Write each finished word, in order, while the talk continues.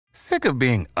Sick of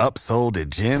being upsold at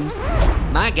gyms?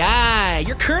 My guy,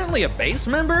 you're currently a base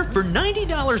member? For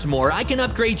 $90 more, I can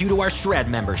upgrade you to our Shred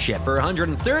membership. For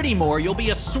 $130 more, you'll be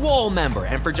a Swole member.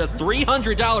 And for just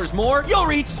 $300 more, you'll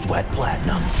reach Sweat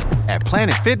Platinum. At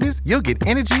Planet Fitness, you'll get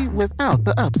energy without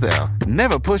the upsell.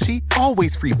 Never pushy,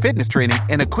 always free fitness training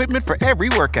and equipment for every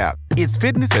workout. It's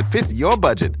fitness that fits your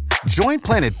budget. Join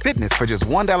Planet Fitness for just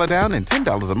 $1 down and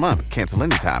 $10 a month. Cancel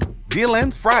anytime. Deal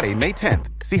ends Friday, May 10th.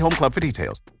 See Home Club for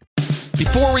details.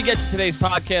 Before we get to today's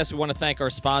podcast, we want to thank our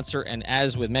sponsor. And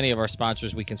as with many of our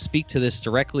sponsors, we can speak to this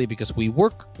directly because we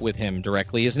work with him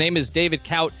directly. His name is David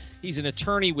Kaut. He's an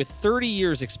attorney with 30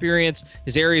 years experience.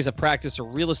 His areas of practice are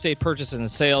real estate purchases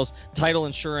and sales, title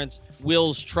insurance,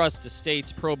 wills, trusts,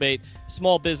 estates, probate,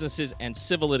 small businesses, and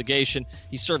civil litigation.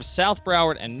 He serves South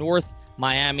Broward and North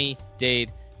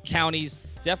Miami-Dade counties.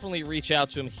 Definitely reach out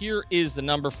to him. Here is the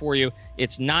number for you.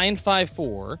 It's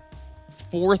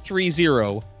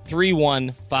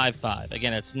 954-430-3155.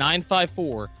 Again, it's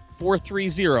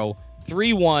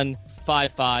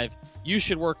 954-430-3155. You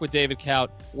should work with David Kaut.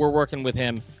 We're working with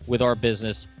him with our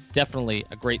business. Definitely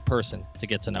a great person to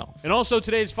get to know. And also,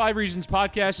 today's 5 Reasons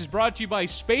podcast is brought to you by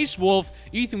Space Wolf.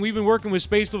 Ethan, we've been working with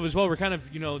Space Wolf as well. We're kind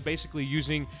of, basically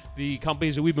using the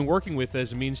companies that we've been working with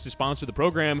as a means to sponsor the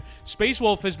program. Space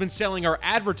Wolf has been selling our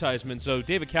advertisements. So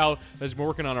David Kaut has been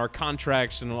working on our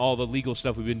contracts and all the legal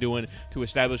stuff we've been doing to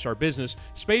establish our business.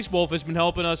 Space Wolf has been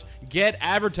helping us get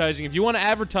advertising. If you want to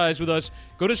advertise with us,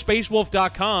 go to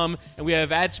spacewolf.com, and we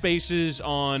have ad spaces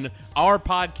on our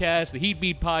podcast, the Heat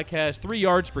Beat podcast, 3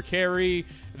 Yards Per Carry,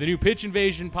 the new Pitch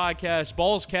Invasion podcast,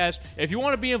 Ballscast. If you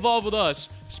want to be involved with us,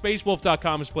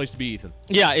 spacewolf.com is the place to be, Ethan.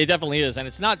 Yeah, it definitely is. And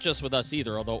it's not just with us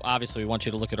either, although obviously we want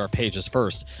you to look at our pages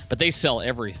first. But they sell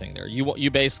everything there. You want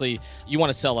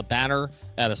to sell a banner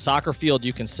at a soccer field,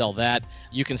 you can sell that.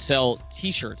 You can sell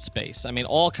T-shirt space. I mean,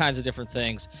 all kinds of different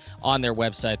things on their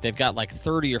website. They've got like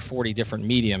 30 or 40 different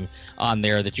medium on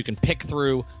there that you can pick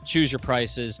through, choose your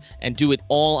prices, and do it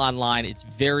all online. It's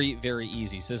very, very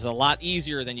easy. So it's a lot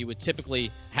easier than you would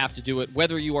typically have to do it,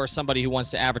 whether you are somebody who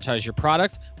wants to advertise your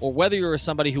product or whether you're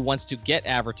somebody who wants to get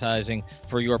advertising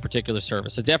for your particular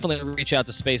service. So definitely reach out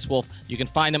to Space Wolf. You can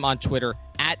find them on Twitter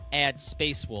at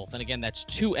 @SpaceWolf. And again, that's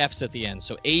 2 F's at the end.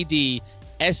 So ADSPACEWOLFF.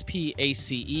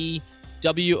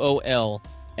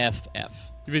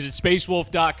 You visit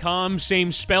spacewolf.com,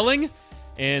 same spelling,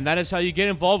 and that is how you get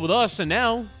involved with us. And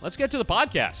now, let's get to the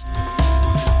podcast.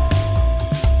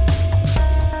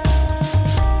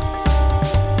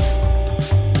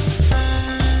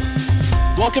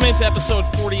 Welcome into episode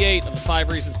 48 of the 5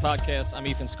 Reasons podcast. I'm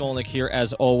Ethan Skolnick here,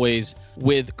 as always,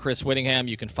 with Chris Whittingham.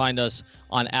 You can find us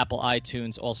on Apple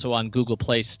iTunes, also on Google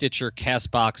Play, Stitcher,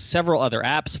 CastBox, several other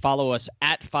apps. Follow us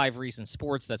at 5 Reasons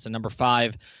Sports. That's the number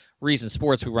 5 Reasons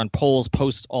Sports. We run polls,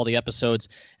 post all the episodes,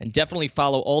 and definitely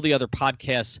follow all the other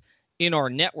podcasts in our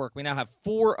network. We now have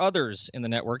 4 others in the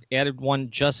network, added one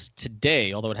just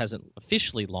today, although it hasn't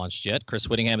officially launched yet. Chris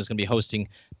Whittingham is going to be hosting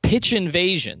Pitch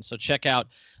Invasion, so check out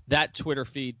that Twitter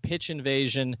feed, Pitch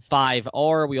Invasion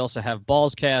 5R. We also have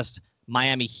Ballscast,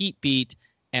 Miami Heat Beat,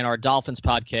 and our Dolphins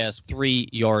podcast, 3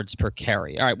 Yards Per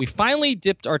Carry. All right, we finally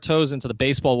dipped our toes into the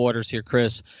baseball waters here,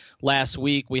 Chris. Last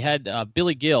week, we had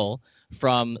Billy Gill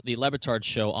from the Le Batard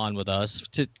Show on with us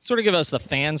to sort of give us the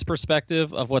fans'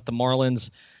 perspective of what the Marlins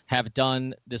have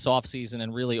done this offseason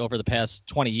and really over the past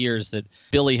 20 years that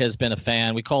Billy has been a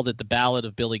fan. We called it the Ballad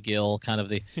of Billy Gill, kind of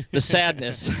the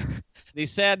sadness. The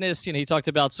sadness, he talked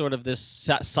about sort of this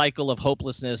cycle of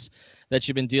hopelessness that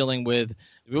you've been dealing with.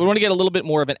 We want to get a little bit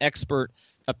more of an expert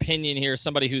opinion here,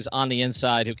 somebody who's on the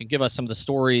inside who can give us some of the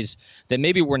stories that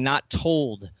maybe were not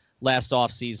told last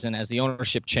offseason as the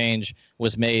ownership change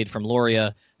was made from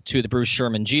Loria to the Bruce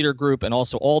Sherman Jeter Group, and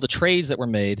also all the trades that were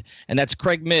made. And that's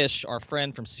Craig Mish, our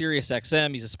friend from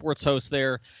SiriusXM. He's a sports host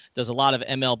there, does a lot of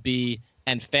MLB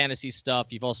and fantasy stuff.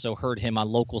 You've also heard him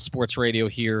on local sports radio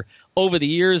here over the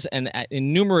years and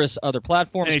in numerous other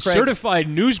platforms. And a certified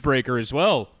newsbreaker as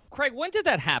well. Craig, when did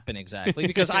that happen exactly?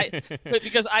 Because I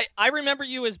remember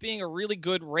you as being a really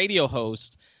good radio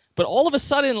host, but all of a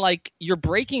sudden, like, you're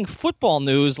breaking football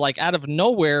news like out of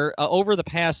nowhere over the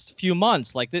past few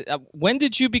months. Like, when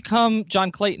did you become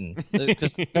John Clayton?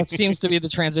 Because that seems to be the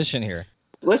transition here.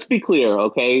 Let's be clear,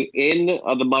 okay? In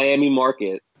the Miami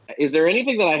market, is there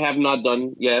anything that I have not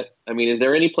done yet? I mean, is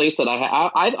there any place that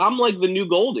I'm like the new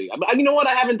Goldie? You know what?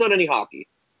 I haven't done any hockey,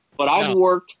 but I've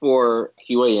worked for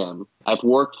QAM. I've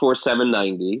worked for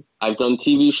 790. I've done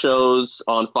TV shows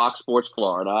on Fox Sports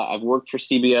Florida. I've worked for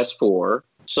CBS 4.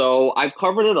 So I've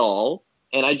covered it all.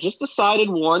 And I just decided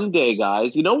one day,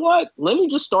 guys, you know what? Let me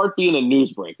just start being a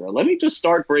newsbreaker. Let me just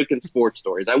start breaking sports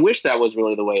stories. I wish that was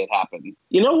really the way it happened.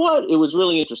 You know what? It was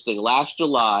really interesting. Last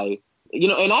July,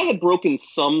 and I had broken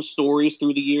some stories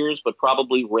through the years, but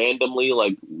probably randomly,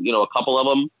 like, a couple of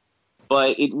them.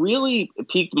 But it really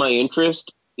piqued my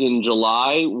interest in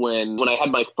July when I had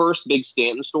my first big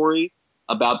Stanton story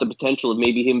about the potential of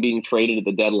maybe him being traded at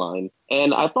the deadline.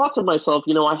 And I thought to myself,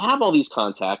 I have all these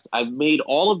contacts. I've made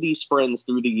all of these friends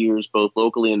through the years, both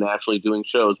locally and nationally, doing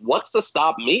shows. What's to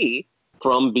stop me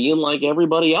from being like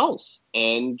everybody else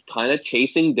and kind of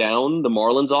chasing down the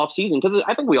Marlins offseason? Because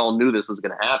I think we all knew this was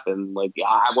going to happen. Like,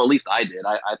 well, at least I did.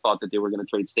 I thought that they were going to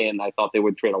trade Stanton. I thought they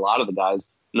would trade a lot of the guys,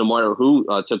 no matter who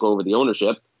took over the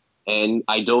ownership. And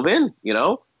I dove in,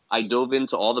 I dove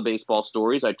into all the baseball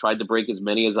stories. I tried to break as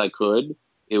many as I could.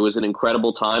 It was an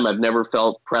incredible time. I've never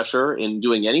felt pressure in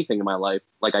doing anything in my life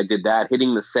like I did that,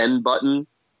 hitting the send button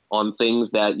on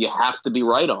things that you have to be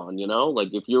right on,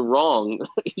 Like, if you're wrong,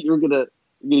 you're gonna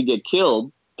get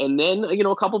killed. And then,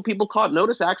 a couple of people caught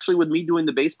notice actually with me doing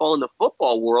the baseball and the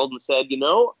football world and said,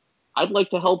 I'd like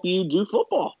to help you do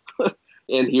football.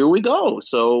 And here we go.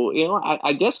 So,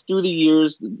 I guess through the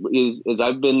years is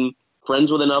I've been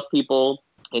friends with enough people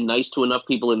and nice to enough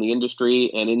people in the industry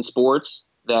and in sports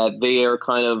that they are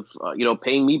kind of,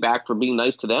 paying me back for being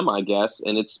nice to them, I guess.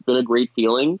 And it's been a great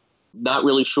feeling. Not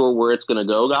really sure where it's going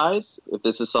to go, guys. If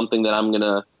this is something that I'm going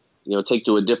to, take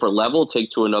to a different level, take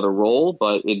to another role.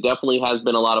 But it definitely has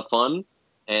been a lot of fun.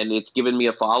 And it's given me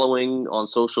a following on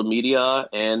social media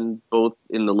and both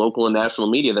in the local and national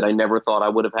media that I never thought I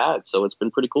would have had. So it's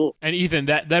been pretty cool. And Ethan,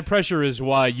 that pressure is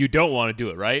why you don't want to do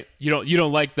it, right? You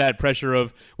don't like that pressure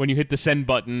of when you hit the send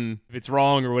button, if it's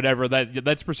wrong or whatever.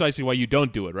 That's precisely why you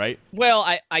don't do it, right? Well,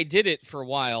 I did it for a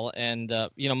while, and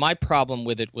my problem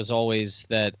with it was always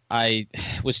that I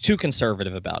was too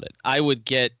conservative about it. I would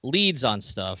get leads on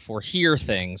stuff or hear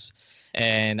things,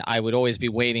 and I would always be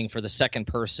waiting for the second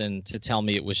person to tell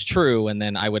me it was true. And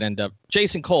then I would end up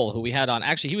Jason Cole, who we had on.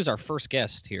 Actually, he was our first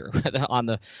guest here on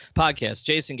the podcast.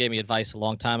 Jason gave me advice a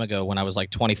long time ago when I was like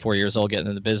 24 years old getting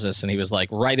into the business. And he was like,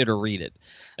 write it or read it.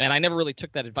 And I never really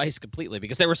took that advice completely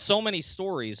because there were so many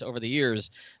stories over the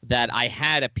years that I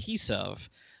had a piece of,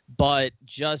 but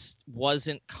just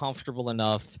wasn't comfortable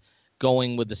enough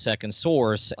going with the second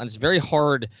source. And it's very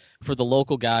hard for the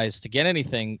local guys to get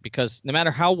anything because no matter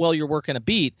how well you're working a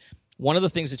beat, one of the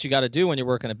things that you got to do when you're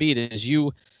working a beat is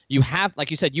you have,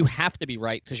 like you said, you have to be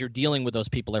right because you're dealing with those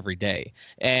people every day.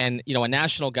 And, a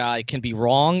national guy can be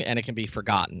wrong and it can be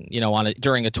forgotten,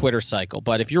 during a Twitter cycle.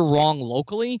 But if you're wrong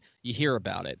locally, you hear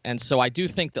about it. And so I do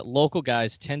think that local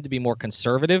guys tend to be more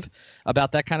conservative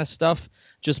about that kind of stuff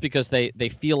just because they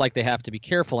feel like they have to be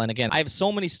careful. And again, I have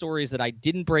so many stories that I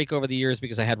didn't break over the years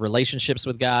because I had relationships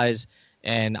with guys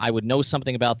and I would know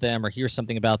something about them or hear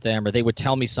something about them, or they would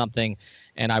tell me something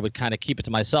and I would kind of keep it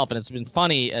to myself. And it's been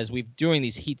funny as we've doing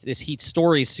this Heat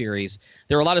Stories series.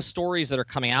 There are a lot of stories that are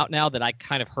coming out now that I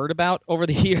kind of heard about over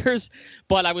the years,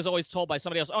 but I was always told by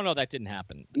somebody else, oh no, that didn't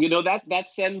happen. That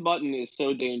send button is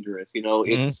so dangerous.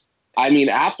 It's, I mean,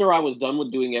 after I was done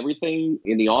with doing everything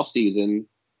in the off season,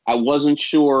 I wasn't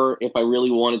sure if I really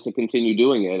wanted to continue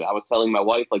doing it. I was telling my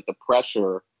wife, like, the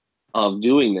pressure of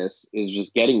doing this is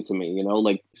just getting to me,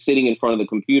 like sitting in front of the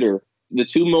computer. The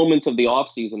two moments of the off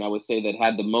season I would say that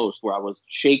had the most where I was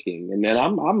shaking, and then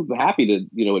I'm happy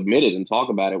to admit it and talk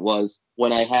about it, was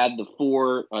when I had the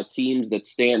four teams that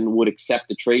Stanton would accept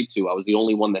the trade to. I was the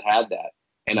only one that had that,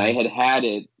 and I had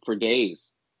it for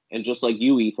days. And just like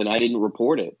you, Ethan, I didn't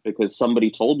report it because somebody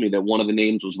told me that one of the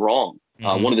names was wrong.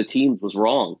 One of the teams was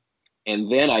wrong.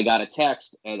 And then I got a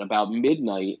text at about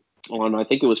midnight on, I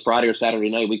think it was Friday or Saturday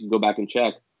night, we can go back and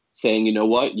check, saying, you know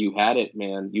what, you had it,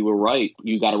 man. You were right.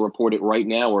 You got to report it right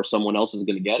now or someone else is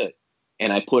going to get it.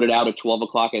 And I put it out at 12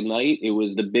 o'clock at night. It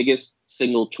was the biggest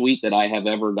single tweet that I have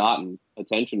ever gotten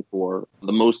attention for.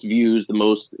 The most views, the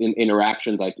most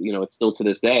interactions, it's still to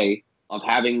this day, of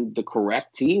having the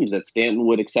correct teams that Stanton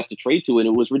would accept a trade to. And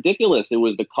it was ridiculous. It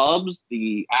was the Cubs,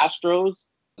 the Astros,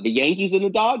 the Yankees, and the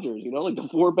Dodgers, like the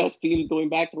four best teams going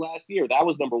back to last year. That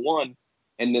was number one.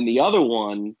 And then the other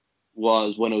one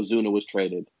was when Ozuna was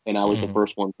traded. And I was the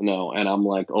first one to know. And I'm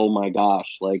like, oh my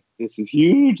gosh, like, this is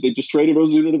huge. They just traded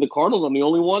Ozuna to the Cardinals. I'm the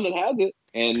only one that has it.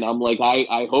 And I'm like,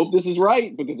 I hope this is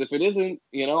right, because if it isn't,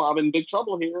 I'm in big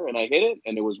trouble here. And I hit it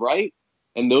and it was right.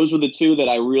 And those were the two that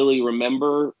I really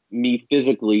remember me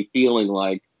physically feeling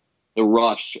like the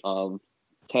rush of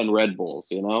 10 Red Bulls,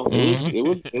 It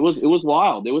was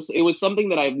wild. It was something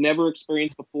that I've never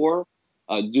experienced before.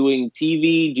 Doing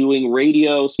TV, doing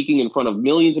radio, speaking in front of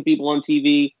millions of people on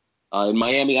TV. In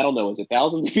Miami, I don't know, is it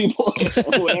thousands of people?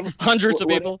 Whatever, Hundreds of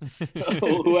people.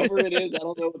 Whoever it is, I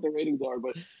don't know what the ratings are.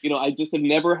 But, I just have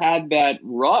never had that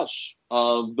rush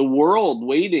of the world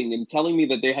waiting and telling me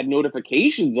that they had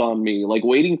notifications on me, like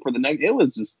waiting for the next. It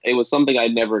was something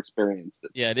I'd never experienced.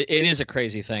 Yeah, it is a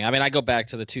crazy thing. I mean, I go back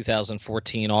to the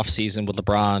 2014 offseason with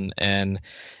LeBron, and,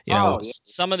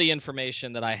 some of the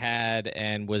information that I had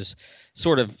and was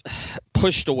sort of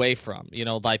pushed away from,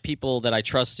 by people that I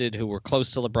trusted who were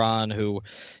close to LeBron, who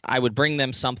I would bring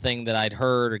them something that I'd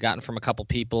heard or gotten from a couple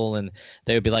people, and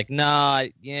they would be like, no,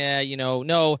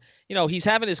 he's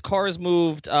having his cars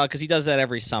moved because he does that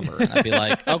every summer. And I'd be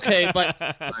like, okay,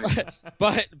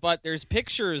 but there's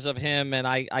pictures of him, and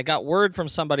I got word from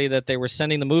somebody that they were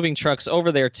sending the moving trucks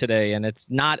over there today, and it's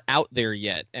not out there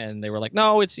yet. And they were like,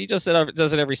 no, he just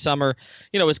does it every summer.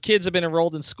 His kids have been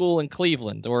enrolled in school in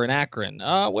Cleveland or in Akron.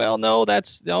 Well, no.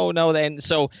 And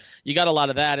so you got a lot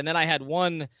of that. And then I had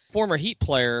one former Heat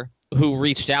player who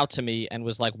reached out to me and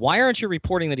was like, why aren't you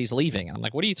reporting that he's leaving? And I'm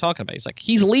like, what are you talking about? He's like,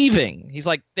 he's leaving. He's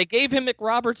like, they gave him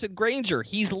McRoberts and Granger.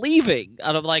 He's leaving.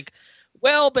 And I'm like,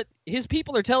 well, but his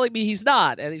people are telling me he's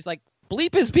not. And he's like,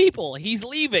 bleep his people. He's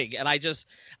leaving. And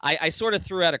I sort of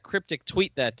threw out a cryptic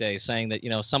tweet that day saying that,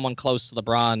 someone close to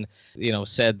LeBron,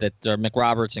 said that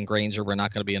McRoberts and Granger were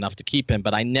not going to be enough to keep him.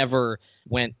 But I never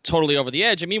went totally over the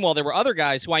edge. And meanwhile, there were other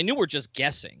guys who I knew were just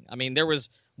guessing. I mean, there was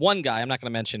one guy, I'm not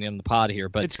going to mention him in the pod here,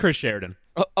 but it's Chris Sheridan.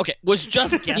 Okay, was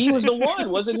just guessing. He was the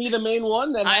one. Wasn't he the main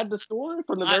one that had the story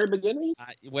from the very beginning?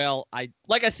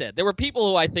 Like I said, there were people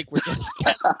who I think were just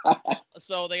guessing.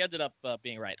 So they ended up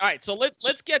being right. All right, so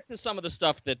let's get to some of the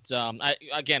stuff that,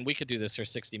 again, we could do this for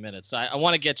 60 minutes. I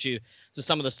want to get you to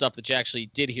some of the stuff that you actually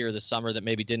did here this summer that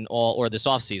maybe didn't all, or this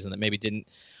offseason that maybe didn't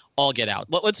all get out.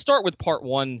 Let's start with part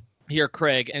one here,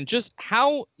 Craig, and just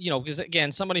how, because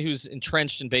again, somebody who's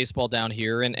entrenched in baseball down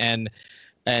here and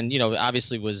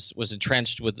obviously was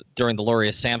entrenched during the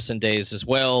Loria Sampson days as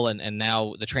well, and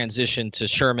now the transition to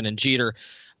Sherman and Jeter.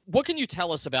 What can you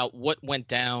tell us about what went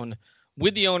down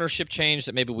with the ownership change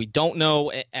that maybe we don't know,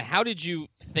 and how did you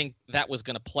think that was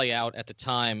going to play out at the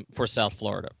time for South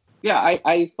Florida? Yeah,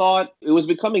 I thought it was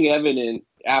becoming evident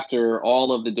after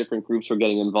all of the different groups were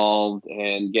getting involved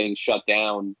and getting shut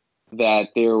down that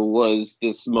there was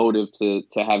this motive to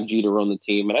have Jeter on the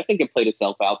team. And I think it played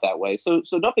itself out that way. So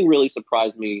nothing really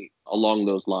surprised me along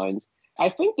those lines. I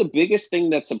think the biggest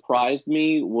thing that surprised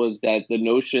me was that the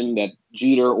notion that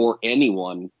Jeter or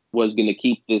anyone was going to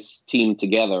keep this team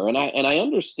together. And I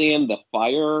understand the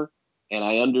fire, and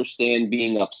I understand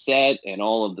being upset and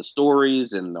all of the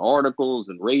stories and the articles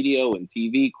and radio and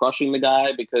TV crushing the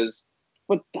guy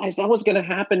but guys, that was going to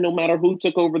happen no matter who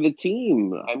took over the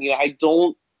team. I mean, I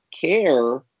don't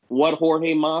care what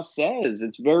Jorge Mas says.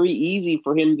 It's very easy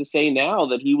for him to say now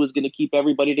that he was going to keep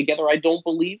everybody together. I don't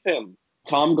believe him.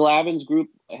 Tom Glavine's group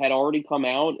had already come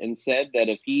out and said that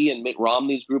if he and Mitt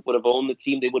Romney's group would have owned the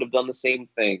team, they would have done the same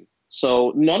thing.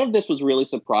 So none of this was really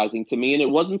surprising to me, and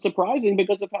it wasn't surprising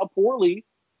because of how poorly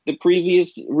the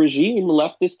previous regime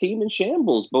left this team in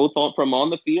shambles, both from on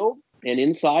the field and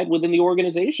inside within the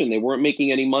organization. They weren't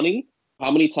making any money. How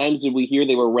many times did we hear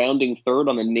they were rounding third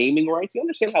on the naming rights? You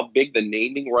understand how big the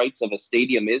naming rights of a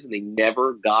stadium is, and they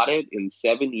never got it in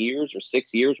 7 years or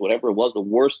 6 years, whatever it was, the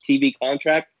worst TV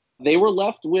contract. They were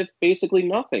left with basically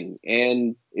nothing.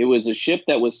 And it was a ship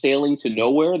that was sailing to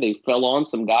nowhere. They fell on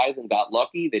some guys and got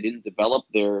lucky. They didn't develop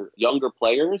their younger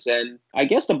players. And I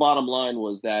guess the bottom line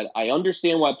was that I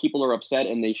understand why people are upset,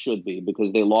 and they should be,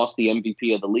 because they lost the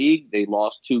MVP of the league. They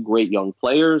lost two great young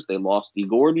players. They lost Dee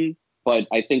Gordon. But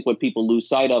I think what people lose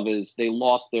sight of is they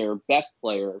lost their best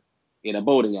player in a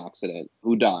boating accident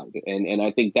who died. And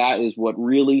I think that is what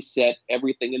really set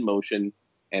everything in motion.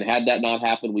 And had that not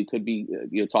happened, we could be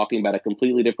talking about a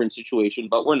completely different situation,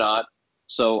 but we're not.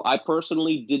 So I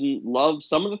personally didn't love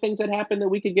some of the things that happened that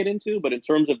we could get into. But in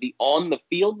terms of the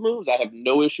on-the-field moves, I have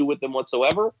no issue with them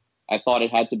whatsoever. I thought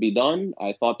it had to be done.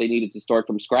 I thought they needed to start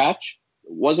from scratch.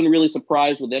 Wasn't really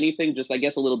surprised with anything, just I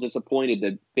guess a little disappointed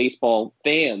that baseball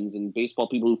fans and baseball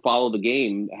people who follow the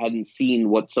game hadn't seen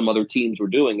what some other teams were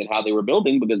doing and how they were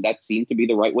building, because that seemed to be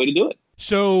the right way to do it.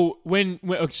 So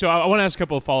so I want to ask a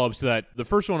couple of follow-ups to that. The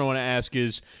first one I want to ask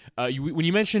is, when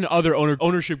you mentioned other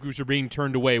ownership groups are being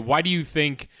turned away, why do you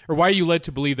think, or why are you led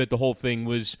to believe that the whole thing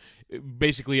was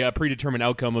basically a predetermined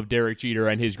outcome of Derek Jeter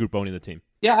and his group owning the team?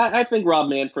 Yeah, I think Rob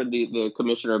Manfred, the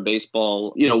commissioner of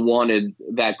baseball, wanted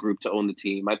that group to own the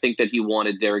team. I think that he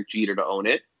wanted Derek Jeter to own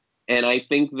it. And I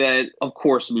think that, of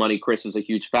course, money, Chris, is a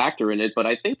huge factor in it. But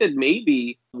I think that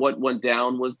maybe what went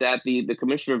down was that the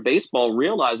commissioner of baseball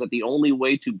realized that the only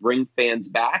way to bring fans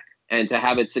back And to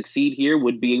have it succeed here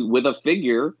would be with a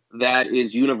figure that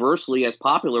is universally as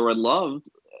popular and loved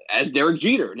as Derek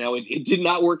Jeter. Now, it did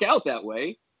not work out that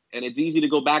way. And it's easy to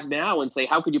go back now and say,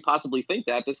 how could you possibly think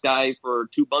that? This guy for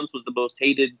 2 months was the most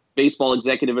hated baseball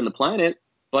executive in the planet.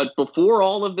 But before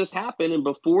all of this happened and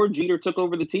before Jeter took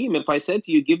over the team, if I said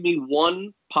to you, give me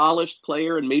one polished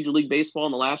player in Major League Baseball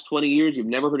in the last 20 years you've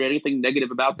never heard anything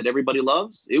negative about that everybody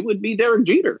loves, it would be Derek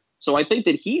Jeter. So I think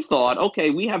that he thought,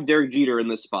 okay, we have Derek Jeter in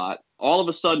this spot. All of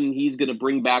a sudden, he's going to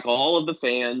bring back all of the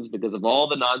fans because of all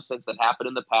the nonsense that happened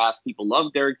in the past. People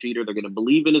love Derek Jeter. They're going to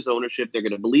believe in his ownership. They're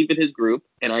going to believe in his group.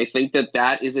 And I think that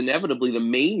that is inevitably the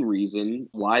main reason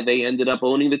why they ended up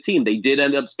owning the team. They did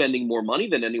end up spending more money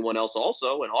than anyone else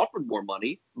also and offered more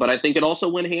money. But I think it also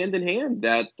went hand in hand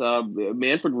that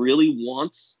Manfred really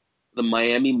wants the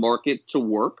Miami market to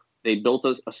work. They built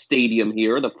a stadium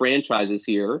here. The franchise is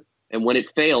here. And when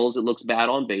it fails, it looks bad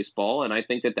on baseball. And I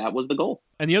think that that was the goal.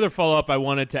 And the other follow-up I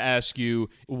wanted to ask you,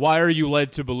 why are you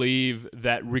led to believe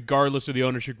that regardless of the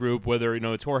ownership group, whether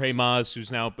it's Jorge Mas, who's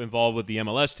now involved with the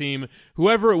MLS team,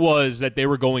 whoever it was, that they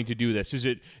were going to do this? Is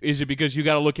it because you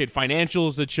got to look at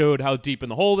financials that showed how deep in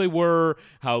the hole they were,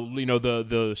 how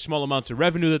the small amounts of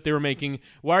revenue that they were making?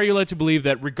 Why are you led to believe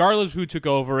that regardless of who took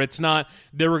over, it's not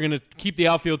they were going to keep the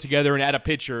outfield together and add a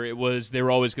pitcher, it was they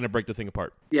were always going to break the thing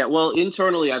apart? Yeah, well,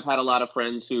 internally, I've had a lot of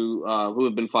friends who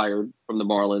have been fired from the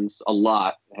Marlins, a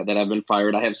lot that have been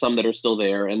fired. I have some that are still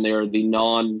there, and they're the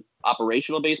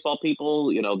non-operational baseball people,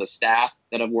 the staff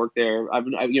that have worked there.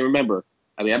 You remember,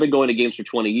 I've been going to games for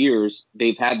 20 years.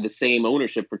 They've had the same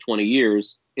ownership for 20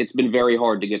 years. It's been very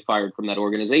hard to get fired from that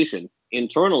organization.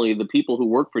 Internally, the people who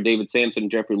work for David Samson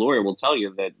and Jeffrey Loria will tell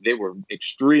you that they were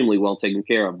extremely well taken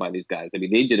care of by these guys. They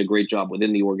did a great job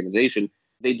within the organization.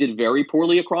 They did very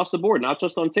poorly across the board, not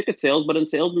just on ticket sales, but in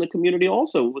sales in the community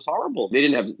also. It was horrible. They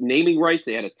didn't have naming rights.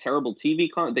 They had a terrible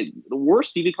the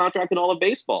worst TV contract in all of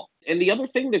baseball. And the other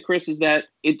thing that, Chris, is that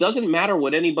it doesn't matter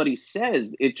what anybody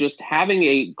says. It just having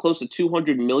a close to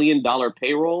 $200 million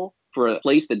payroll for a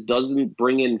place that doesn't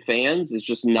bring in fans is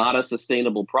just not a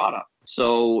sustainable product.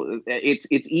 So it's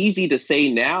easy to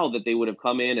say now that they would have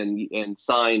come in and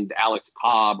signed Alex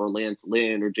Cobb or Lance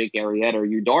Lynn or Jake Arrieta or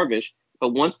Yu Darvish.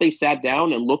 But once they sat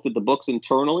down and looked at the books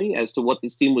internally as to what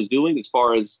this team was doing as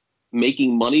far as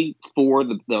making money for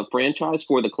the franchise,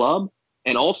 for the club,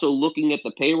 and also looking at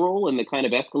the payroll and the kind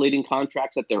of escalating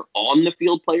contracts that their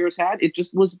on-the-field players had,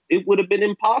 it would have been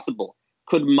impossible.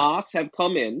 Could Mas have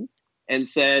come in and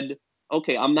said,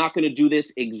 okay, I'm not going to do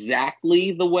this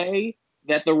exactly the way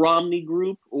that the Romney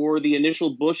group or the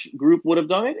initial Bush group would have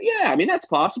done it? Yeah, that's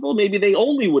possible. Maybe they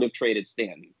only would have traded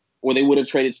Stanton, or they would have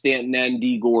traded Stanton and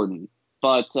D. Gordon.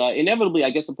 But inevitably,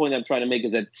 I guess the point I'm trying to make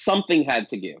is that something had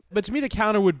to give. But to me, the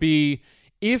counter would be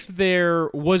if there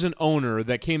was an owner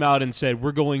that came out and said,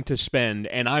 we're going to spend,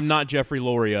 and I'm not Jeffrey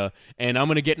Loria, and I'm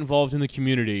going to get involved in the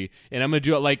community, and I'm going to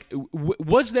do it,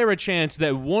 was there a chance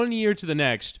that 1 year to the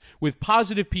next, with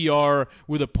positive PR,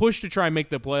 with a push to try and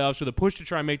make the playoffs, with a push to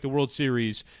try and make the World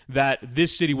Series, that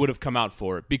this city would have come out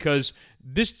for it? Because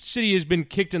this city has been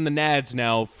kicked in the nads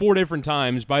now 4 different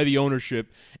times by the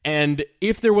ownership, and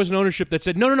if there was an ownership that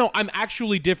said, no, I'm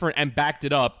actually different and backed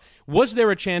it up, was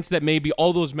there a chance that maybe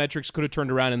all those metrics could have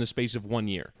turned around in the space of 1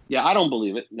 year? Yeah, I don't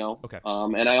believe it. No. Okay.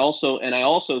 And I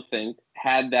also think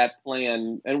had that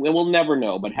plan, and we'll never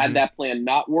know, but had that plan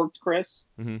not worked, Chris,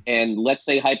 and let's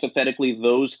say hypothetically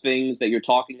those things that you're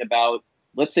talking about,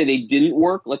 let's say they didn't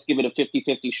work, let's give it a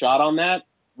 50-50 shot on that.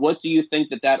 What do you think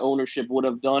that ownership would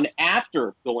have done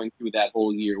after going through that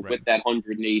whole year with that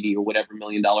 180 or whatever $1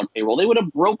 million payroll? They would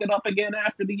have broken up again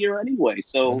after the year anyway.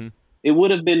 So it would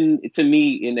have been, to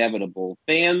me, inevitable.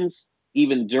 Fans,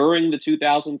 even during the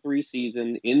 2003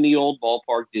 season in the old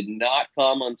ballpark, did not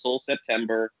come until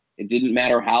September. It didn't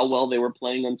matter how well they were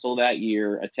playing until that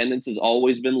year. Attendance has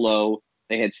always been low.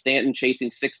 They had Stanton chasing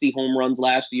 60 home runs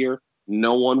last year.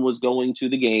 No one was going to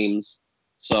the games.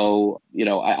 So,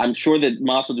 I'm sure that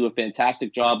Mas will do a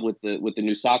fantastic job with the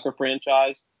new soccer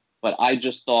franchise, but I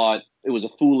just thought it was a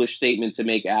foolish statement to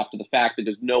make after the fact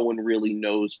because no one really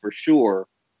knows for sure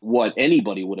what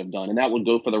anybody would have done. And that would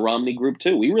go for the Romney group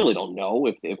too. We really don't know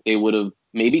if they would have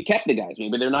maybe kept the guys.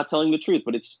 Maybe they're not telling the truth,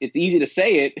 but it's easy to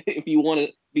say it if you want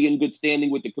to be in good standing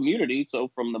with the community.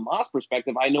 So from the Mas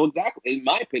perspective, I know exactly, in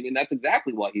my opinion, that's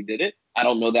exactly why he did it. I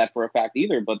don't know that for a fact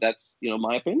either, but that's,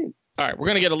 my opinion. All right, we're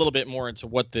going to get a little bit more into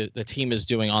what the team is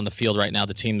doing on the field right now,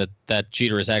 the team that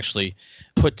Jeter has actually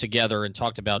put together and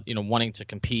talked about, wanting to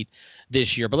compete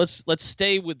this year. But let's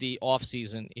stay with the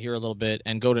offseason here a little bit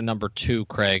and go to number 2,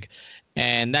 Craig.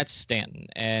 And that's Stanton.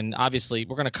 And obviously,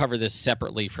 we're going to cover this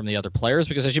separately from the other players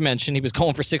because, as you mentioned, he was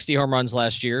going for 60 home runs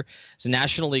last year. He's a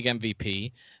National League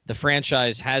MVP. The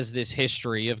franchise has this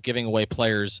history of giving away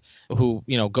players who,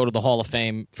 go to the Hall of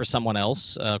Fame for someone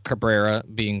else, Cabrera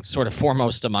being sort of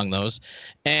foremost among those.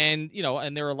 And,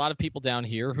 and there are a lot of people down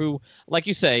here who, like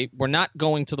you say, were not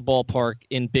going to the ballpark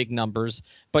in big numbers,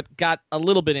 but got a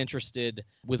little bit interested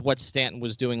with what Stanton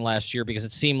was doing last year because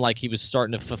it seemed like he was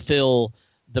starting to fulfill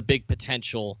the big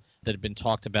potential that had been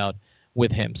talked about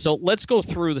with him. So let's go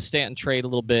through the Stanton trade a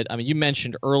little bit. I mean, you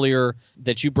mentioned earlier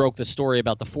that you broke the story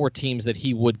about the 4 teams that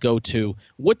he would go to.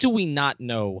 What do we not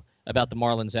know about the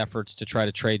Marlins' efforts to try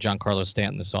to trade Giancarlo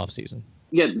Stanton this offseason?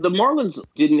 Yeah, the Marlins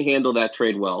didn't handle that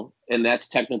trade well, and that's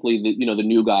technically the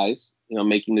new guys,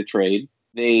 making the trade.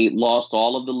 They lost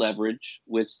all of the leverage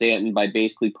with Stanton by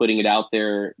basically putting it out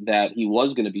there that he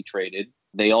was going to be traded.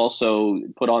 They also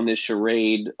put on this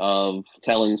charade of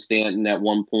telling Stanton at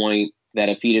one point that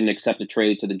if he didn't accept a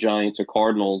trade to the Giants or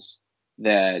Cardinals,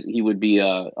 that he would be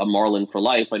a Marlin for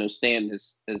life. I know Stanton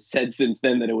has said since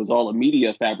then that it was all a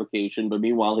media fabrication, but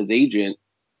meanwhile, his agent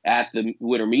at the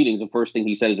winter meetings, the first thing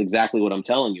he said is exactly what I'm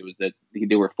telling you, is that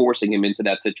they were forcing him into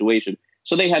that situation.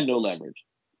 So they had no leverage.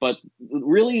 But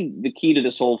really, the key to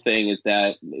this whole thing is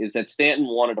that Stanton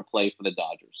wanted to play for the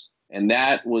Dodgers. And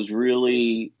that was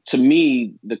really, to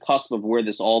me, the cusp of where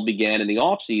this all began in the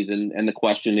offseason. And the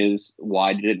question is,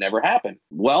 why did it never happen?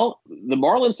 Well, the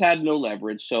Marlins had no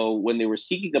leverage. So when they were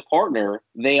seeking a partner,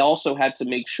 they also had to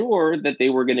make sure that they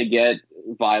were going to get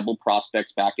viable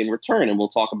prospects back in return. And we'll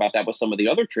talk about that with some of the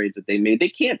other trades that they made. They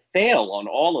can't fail on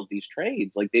all of these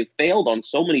trades. Like, they've failed on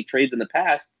so many trades in the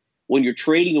past. When you're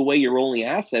trading away your only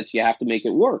assets, you have to make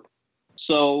it work.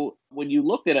 So when you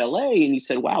looked at LA and you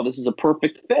said, wow, this is a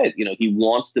perfect fit, he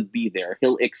wants to be there.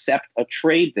 He'll accept a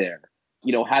trade there.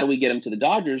 How do we get him to the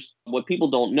Dodgers? What people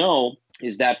don't know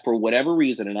is that for whatever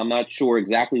reason, and I'm not sure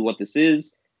exactly what this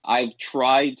is, I've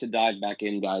tried to dive back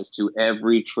in, guys, to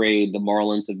every trade the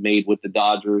Marlins have made with the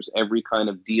Dodgers, every kind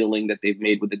of dealing that they've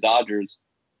made with the Dodgers.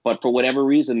 But for whatever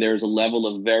reason, there's a level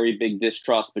of very big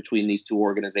distrust between these two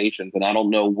organizations. And I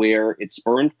don't know where it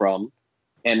spurned from.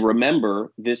 And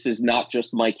remember, this is not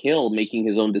just Mike Hill making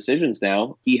his own decisions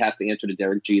now. He has to answer to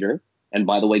Derek Jeter. And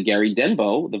by the way, Gary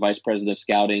Denbo, the vice president of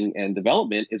scouting and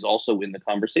development, is also in the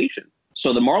conversation.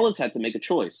 So the Marlins had to make a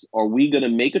choice. Are we going to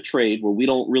make a trade where we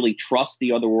don't really trust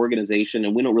the other organization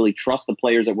and we don't really trust the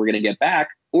players that we're going to get back?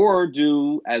 Or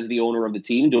as the owner of the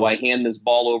team, do I hand this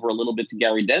ball over a little bit to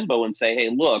Gary Denbo and say, hey,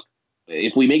 look,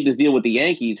 if we make this deal with the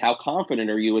Yankees, how confident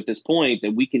are you at this point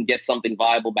that we can get something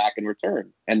viable back in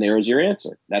return? And there's your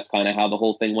answer. That's kind of how the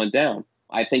whole thing went down.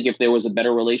 I think if there was a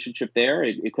better relationship there,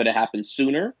 it could have happened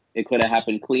sooner. It could have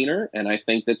happened cleaner. And I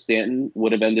think that Stanton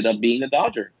would have ended up being a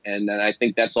Dodger. And I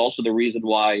think that's also the reason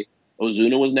why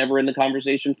Ozuna was never in the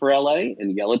conversation for LA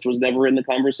and Yelich was never in the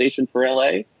conversation for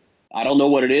LA. I don't know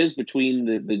what it is between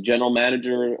the general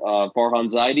manager, Farhan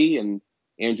Zaidi, and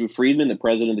Andrew Friedman, the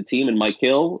president of the team, and Mike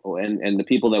Hill, and the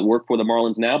people that work for the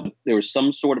Marlins now. But there was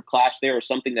some sort of clash there or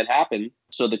something that happened,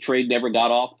 so the trade never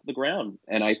got off the ground.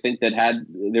 And I think that had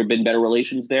there been better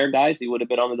relations there, guys, he would have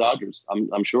been on the Dodgers.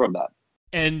 I'm sure of that.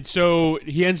 And so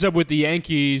he ends up with the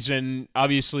Yankees, and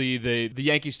obviously the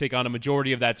Yankees take on a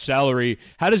majority of that salary.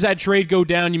 How does that trade go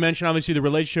down? You mentioned, obviously, the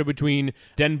relationship between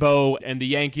Denbo and the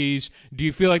Yankees. Do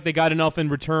you feel like they got enough in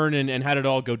return, and how did it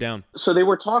all go down? So they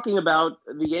were talking about,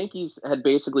 the Yankees had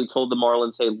basically told the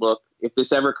Marlins, hey, look, if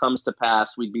this ever comes to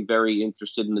pass, we'd be very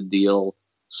interested in the deal.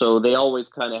 So they always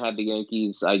kind of had the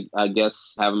Yankees, I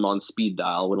guess, have them on speed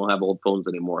dial. We don't have old phones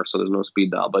anymore, so there's no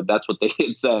speed dial. But that's what they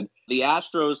had said. The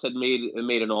Astros had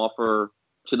made an offer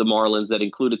to the Marlins that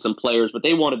included some players, but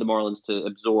they wanted the Marlins to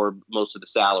absorb most of the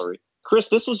salary. Chris,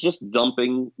 this was just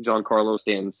dumping Giancarlo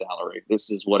Stanton's salary. This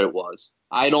is what it was.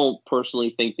 I don't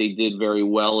personally think they did very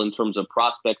well in terms of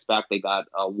prospects back. They got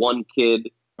one kid,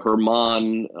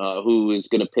 Herman, who is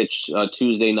going to pitch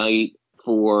Tuesday night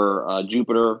for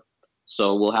Jupiter.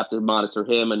 So we'll have to monitor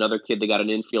him. Another kid, they got an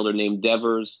infielder named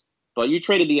Devers. But you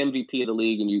traded the MVP of the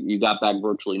league and you got back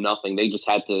virtually nothing. They just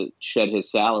had to shed his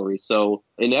salary. So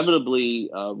inevitably,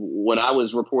 when I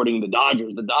was reporting the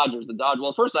Dodgers,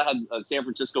 well, first I had San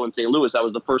Francisco and St. Louis. I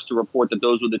was the first to report that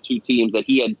those were the two teams that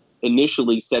he had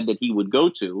initially said that he would go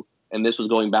to. And this was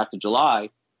going back to July.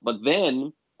 But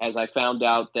then, as I found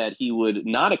out that he would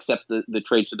not accept the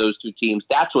trade to those two teams,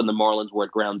 that's when the Marlins were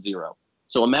at ground zero.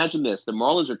 So imagine this. The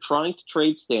Marlins are trying to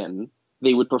trade Stanton.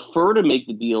 They would prefer to make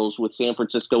the deals with San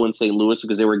Francisco and St. Louis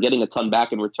because they were getting a ton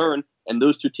back in return, and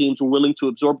those two teams were willing to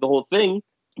absorb the whole thing.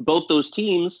 Both those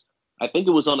teams, I think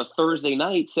it was on a Thursday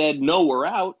night, said, no, we're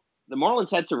out. the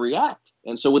Marlins had to react.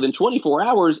 And so within 24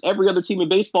 hours, every other team in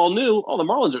baseball knew, the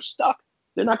Marlins are stuck.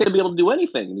 They're not going to be able to do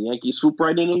anything. And the Yankees swooped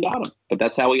right in and got him. But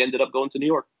that's how he ended up going to New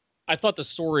York. I thought the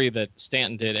story that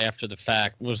Stanton did after the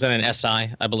fact was in an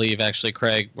SI, I believe, actually,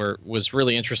 Craig, where was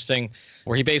really interesting,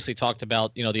 where he basically talked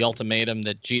about, the ultimatum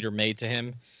that Jeter made to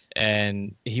him.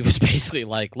 And he was basically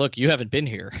like, look, you haven't been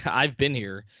here. I've been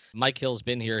here. Mike Hill's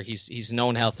been here. He's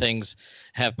known how things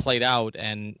have played out,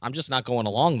 and I'm just not going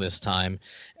along this time.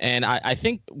 And I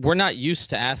think we're not used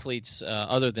to athletes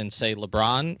other than, say,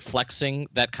 LeBron flexing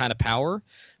that kind of power.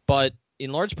 But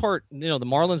in large part, the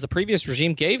Marlins, the previous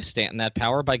regime gave Stanton that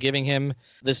power by giving him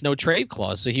this no trade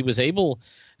clause. So he was able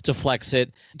to flex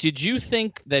it. Did you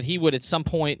think that he would at some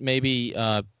point maybe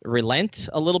relent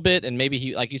a little bit, and maybe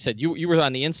he, like you said, you were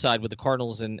on the inside with the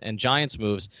Cardinals and Giants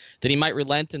moves, that he might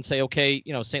relent and say, okay,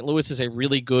 St. Louis is a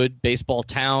really good baseball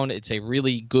town. It's a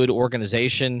really good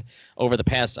organization over the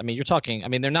past, you're talking,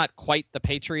 they're not quite the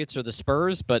Patriots or the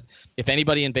Spurs, but if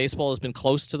anybody in baseball has been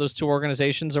close to those two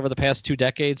organizations over the past 2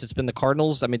 decades, it's been the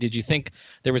Cardinals. Did you think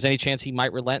there was any chance he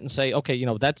might relent and say, okay,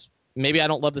 that's, maybe I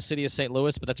don't love the city of St.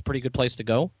 Louis, but that's a pretty good place to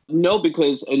go? No,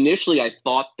 because initially I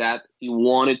thought that he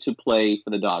wanted to play for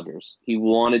the Dodgers. He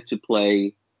wanted to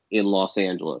play in Los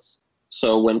Angeles.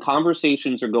 So when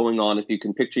conversations are going on, if you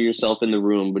can picture yourself in the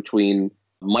room between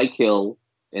Mike Hill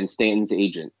and Stanton's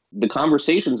agent, the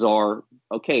conversations are,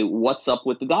 okay, what's up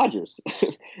with the Dodgers?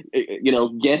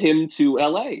 Get him to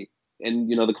L.A. And,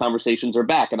 the conversations are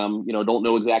back, and I'm, don't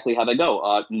know exactly how they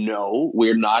go. No,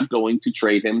 we're not going to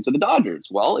trade him to the Dodgers.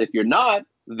 Well, if you're not,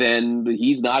 then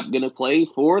he's not going to play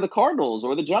for the Cardinals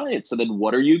or the Giants. So then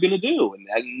what are you going to do? And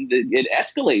it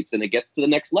escalates and it gets to the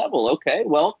next level. Okay,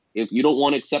 well, if you don't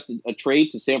want to accept a trade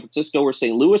to San Francisco or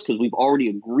St. Louis because we've already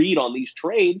agreed on these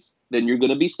trades, then you're going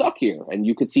to be stuck here. And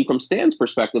you could see from Stan's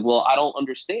perspective, well, I don't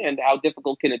understand how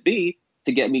difficult can it be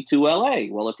to get me to L.A.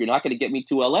 Well, if you're not going to get me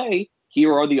to L.A.,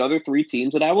 here are the other 3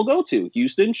 teams that I will go to: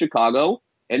 Houston, Chicago,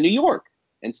 and New York.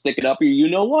 And stick it up or you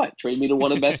know what? Trade me to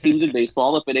one of the best teams in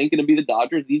baseball. If it ain't going to be the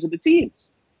Dodgers, these are the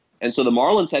teams. And so the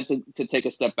Marlins had to take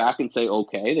a step back and say,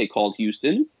 okay, they called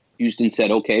Houston. Houston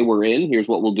said, okay, we're in. Here's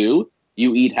what we'll do.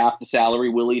 You eat half the salary.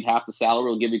 We'll eat half the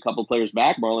salary. We'll give you a couple players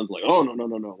back. Marlins like, oh,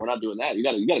 no. We're not doing that. You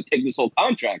got to take this whole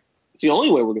contract. It's the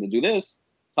only way we're going to do this.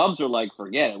 Cubs are like,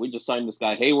 forget it. We just signed this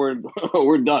guy Hayward.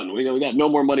 We're done. We got no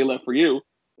more money left for you.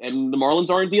 And the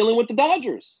Marlins aren't dealing with the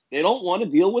Dodgers. They don't want to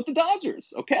deal with the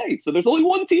Dodgers. Okay, so there's only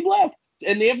one team left,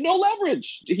 and they have no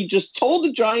leverage. He just told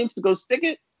the Giants to go stick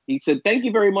it. He said, thank you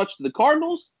very much to the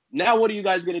Cardinals. Now what are you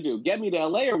guys going to do? Get me to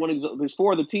L.A. or one of these, there's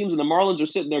 4 other teams, and the Marlins are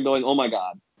sitting there going, oh, my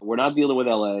God, we're not dealing with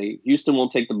L.A. Houston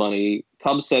won't take the money.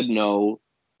 Cubs said no.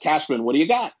 Cashman, what do you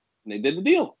got? And they did the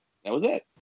deal. That was it.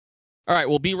 All right,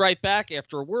 we'll be right back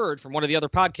after a word from one of the other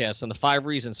podcasts on the 5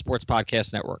 Reasons Sports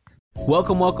Podcast Network.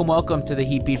 Welcome to the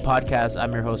Heat Beat Podcast.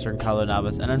 I'm your host, Carlo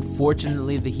Navas, and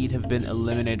unfortunately the Heat have been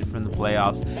eliminated from the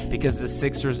playoffs because the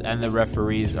Sixers and the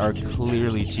referees are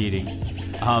clearly cheating.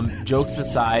 Jokes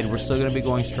aside, we're still going to be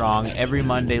going strong. Every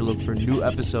Monday, look for new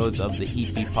episodes of the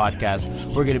Heat Beat Podcast.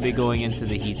 We're going to be going into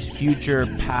the Heat's future,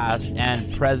 past,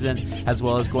 and present, as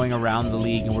well as going around the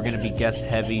league, and we're going to be guest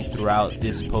heavy throughout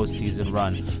this postseason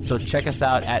run. So check us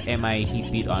out at MIA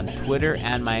Heat Beat on Twitter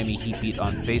and Miami Heat Beat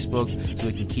on Facebook so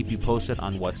we can keep you posted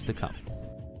on what's to come.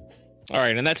 All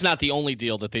right, and that's not the only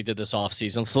deal that they did this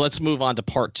offseason. So let's move on to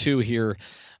part 2 here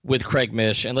with Craig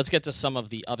Mish, and let's get to some of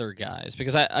the other guys.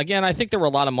 Because, I think there were a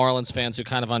lot of Marlins fans who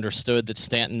kind of understood that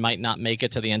Stanton might not make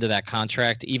it to the end of that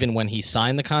contract, even when he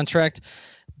signed the contract.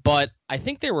 But I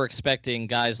think they were expecting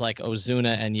guys like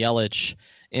Ozuna and Yelich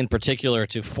in particular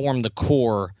to form the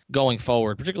core going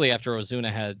forward, particularly after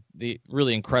Ozuna had the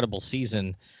really incredible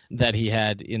season that he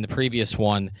had in the previous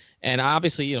one. And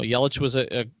obviously, Yelich was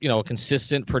a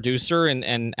consistent producer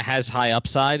and has high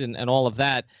upside and all of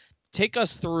that. Take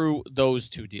us through those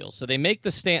 2 deals. So they make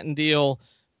the Stanton deal,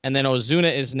 and then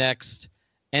Ozuna is next,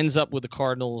 ends up with the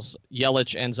Cardinals.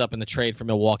 Yelich ends up in the trade for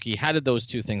Milwaukee. How did those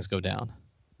 2 things go down?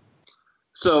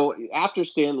 So after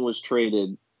Stanton was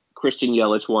traded, Christian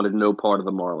Yelich wanted no part of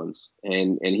the Marlins,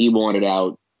 and he wanted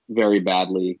out very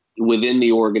badly. Within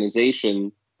the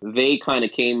organization, they kind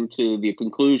of came to the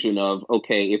conclusion of,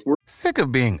 okay, if we're sick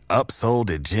of being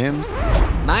upsold at gyms?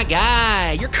 My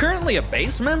guy, you're currently a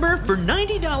base member? For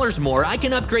 $90 more, I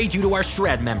can upgrade you to our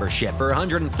Shred membership. For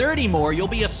 $130 more, you'll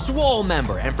be a Swole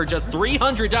member. And for just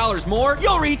 $300 more,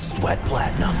 you'll reach Sweat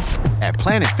Platinum. At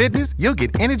Planet Fitness, you'll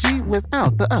get energy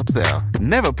without the upsell.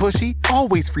 Never pushy,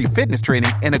 always free fitness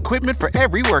training and equipment for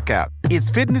every workout. It's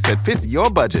fitness that fits your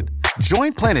budget.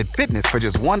 Join Planet Fitness for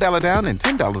just $1 down and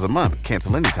 $10 a month.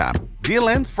 Cancel anytime. Deal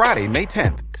ends Friday, May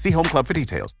 10th. See Home Club for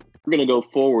details. we're going to go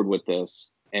forward with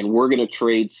this and we're going to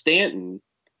trade Stanton,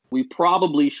 we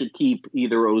probably should keep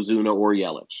either Ozuna or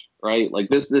Yelich, right? Like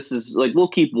this is like, we'll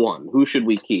keep one. Who should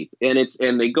we keep? And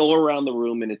they go around the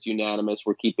room and it's unanimous.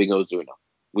 We're keeping Ozuna.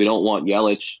 We don't want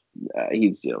Yelich.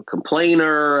 He's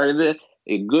complainer,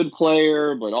 a good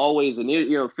player, but always thing.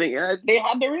 They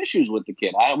had their issues with the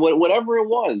kid. Whatever it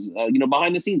was,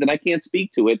 behind the scenes, and I can't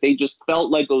speak to it. They just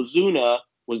felt like Ozuna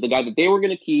was the guy that they were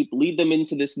going to keep, lead them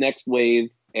into this next wave,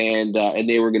 and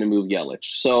they were going to move Yelich.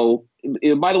 So,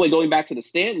 by the way, going back to the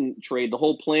Stanton trade, the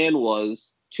whole plan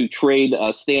was to trade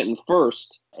Stanton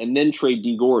first and then trade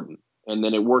D. Gordon. And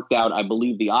then it worked out, I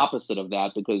believe, the opposite of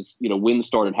that because, when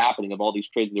started happening of all these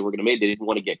trades they were going to make, they didn't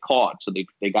want to get caught. So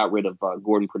they got rid of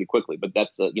Gordon pretty quickly. But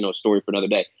that's a story for another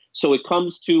day. So it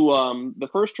comes to the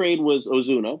first trade was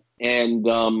Ozuna. And,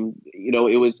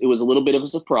 it was a little bit of a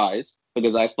surprise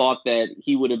because I thought that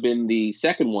he would have been the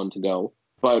second one to go.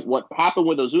 But what happened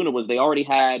with Ozuna was they already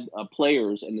had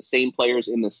players and the same players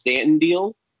in the Stanton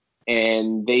deal.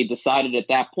 And they decided at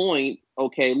that point,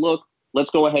 okay, look, let's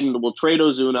go ahead and we'll trade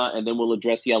Ozuna and then we'll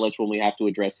address Yelich when we have to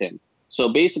address him. So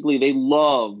basically they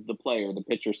love the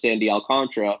pitcher, Sandy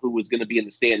Alcantara, who was going to be in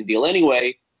the Stanton deal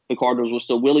anyway. The Cardinals were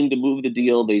still willing to move the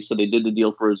deal. So they did the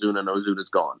deal for Ozuna and Ozuna's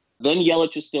gone. Then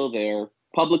Yelich is still there.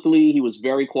 Publicly, he was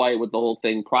very quiet with the whole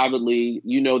thing. Privately,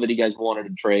 that you guys wanted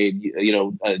to trade.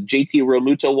 JT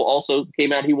Realmuto also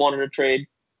came out. He wanted to trade.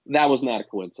 That was not a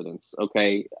coincidence.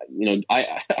 Okay.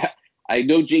 I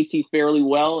know JT fairly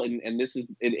well, and this is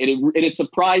it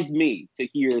surprised me to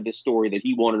hear this story that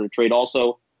he wanted to trade.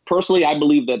 Also, personally, I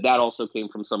believe that also came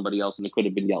from somebody else, and it could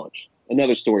have been Yelich.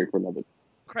 Another story for another.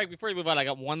 Craig, before you move on, I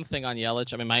got one thing on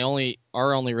Yelich. I mean,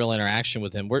 our only real interaction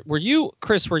with him. Were you,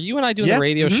 Chris? Were you and I doing the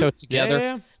radio show together?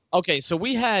 Yeah. Okay, so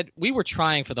we were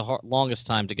trying for the longest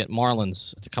time to get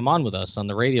Marlins to come on with us on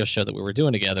the radio show that we were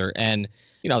doing together, and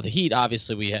the Heat,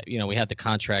 obviously we had the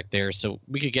contract there, so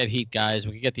we could get Heat guys,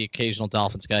 we could get the occasional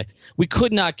Dolphins guy. We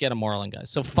could not get a Marlin guy.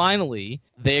 So finally,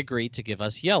 they agreed to give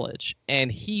us Yelich, and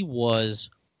he was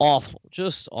awful,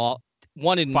 just awful.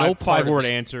 Wanted no part of it. 5-word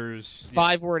answers.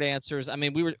 5-word answers. I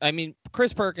mean,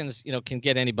 Chris Perkins, can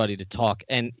get anybody to talk,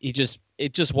 and it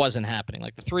just wasn't happening.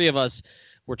 Like the three of us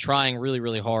were trying really,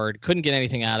 really hard. Couldn't get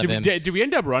anything out of him. Did we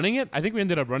end up running it? I think we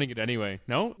ended up running it anyway.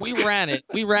 No? We ran it.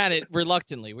 We ran it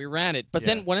reluctantly. We ran it. But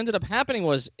then what ended up happening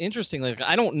was, interestingly,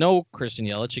 I don't know Christian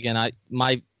Yelich. Again,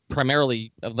 my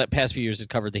primarily of the past few years had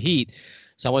covered the Heat,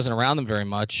 so I wasn't around them very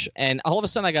much. And all of a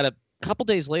sudden, I got a couple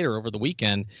days later over the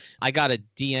weekend, I got a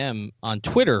DM on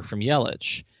Twitter from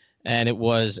Yelich, and it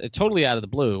was totally out of the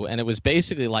blue. And it was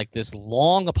basically like this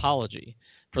long apology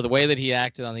for the way that he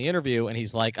acted on the interview. And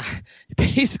he's like,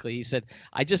 basically, he said,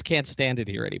 I just can't stand it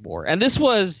here anymore. And this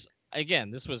was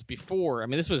before. I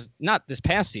mean, this was not this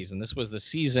past season. This was the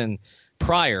season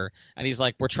prior. And he's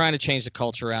like, we're trying to change the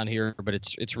culture around here, but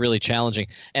it's really challenging.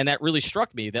 And that really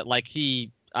struck me that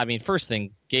first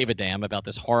thing, gave a damn about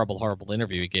this horrible, horrible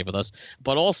interview he gave with us,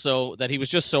 but also that he was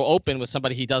just so open with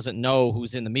somebody he doesn't know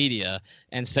who's in the media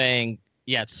and saying,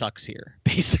 yeah, it sucks here,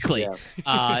 basically.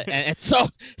 Yeah. And so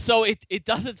it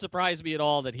doesn't surprise me at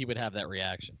all that he would have that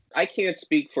reaction. I can't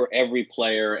speak for every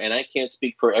player and I can't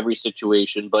speak for every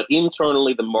situation, but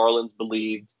internally the Marlins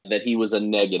believed that he was a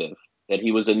negative. That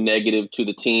he was a negative to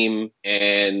the team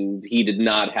and he did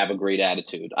not have a great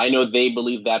attitude. I know they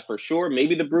believe that for sure.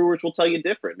 Maybe the Brewers will tell you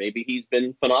different. Maybe he's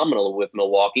been phenomenal with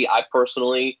Milwaukee. I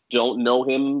personally don't know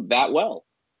him that well.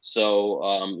 So,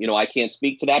 I can't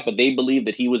speak to that, but they believe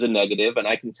that he was a negative. And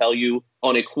I can tell you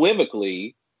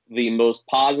unequivocally, the most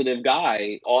positive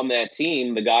guy on that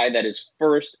team, the guy that is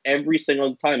first every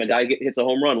single time a guy hits a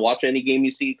home run, watch any game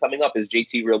you see coming up, is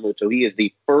JT Realmuto. He is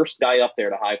the first guy up there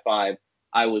to high five.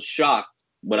 I was shocked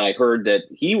when I heard that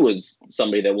he was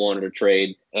somebody that wanted to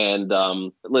trade. And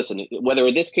listen,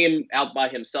 whether this came out by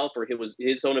himself or it was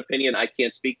his own opinion, I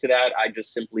can't speak to that. I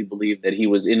just simply believe that he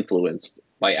was influenced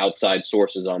by outside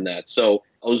sources on that. So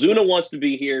Ozuna wants to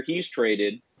be here. He's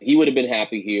traded. He would have been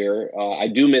happy here. I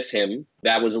do miss him.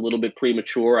 That was a little bit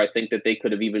premature. I think that they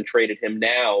could have even traded him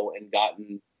now and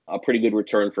gotten a pretty good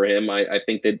return for him. I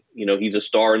think that, he's a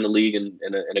star in the league and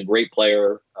a great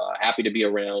player, happy to be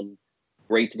around.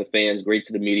 Great to the fans, great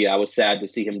to the media. I was sad to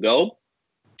see him go.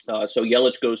 So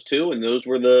Yelich goes too, and those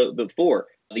were the four.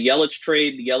 The Yelich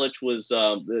trade, was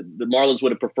the Marlins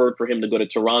would have preferred for him to go to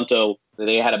Toronto.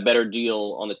 They had a better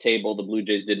deal on the table. The Blue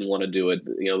Jays didn't want to do it.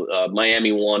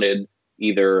 Miami wanted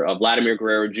either Vladimir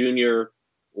Guerrero Jr.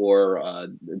 or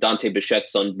Dante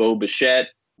Bichette's son, Bo Bichette.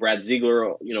 Brad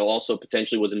Ziegler, also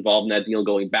potentially was involved in that deal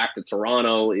going back to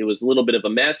Toronto. It was a little bit of a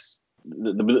mess.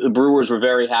 The Brewers were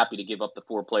very happy to give up the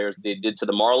four players they did to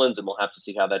the Marlins, and we'll have to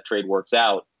see how that trade works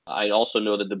out. I also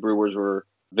know that the Brewers were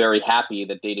very happy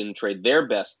that they didn't trade their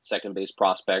best second base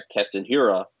prospect, Keston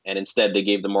Hiura, and instead they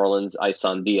gave the Marlins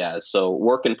Isan Diaz. So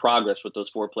work in progress with those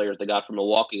 4 players they got from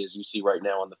Milwaukee, as you see right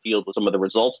now on the field with some of the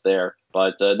results there.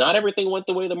 But not everything went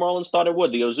the way the Marlins thought it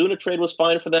would. The Ozuna trade was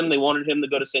fine for them. They wanted him to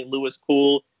go to St. Louis,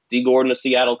 cool. D. Gordon to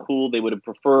Seattle, cool. They would have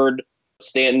preferred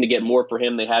Stanton to get more for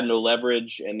him. They had no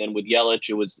leverage. And then with Yelich,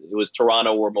 it was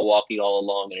Toronto or Milwaukee all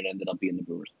along, and it ended up being the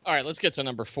Brewers. All right, let's get to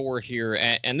number 4 here.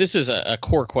 And this is a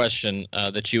core question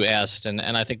that you asked. And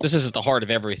I think this is at the heart of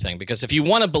everything, because if you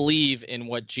want to believe in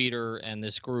what Jeter and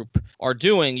this group are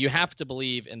doing, you have to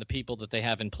believe in the people that they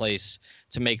have in place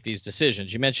to make these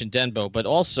decisions. You mentioned Denbo, but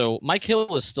also Mike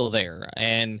Hill is still there.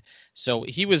 And so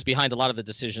he was behind a lot of the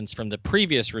decisions from the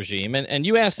previous regime. And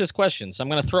you asked this question, so I'm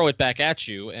going to throw it back at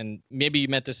you. And maybe you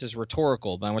meant this as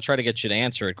rhetorical, but I'm going to try to get you to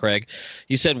answer it, Craig.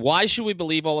 You said, why should we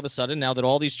believe all of a sudden now that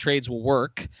all these trades will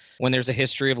work when there's a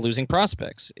history of losing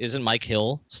prospects? Isn't Mike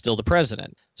Hill still the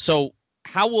president? So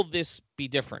how will this be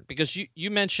different? Because you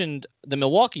mentioned the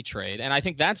Milwaukee trade, and I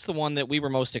think that's the one that we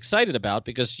were most excited about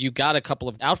because you got a couple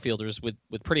of outfielders with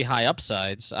pretty high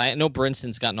upsides. I know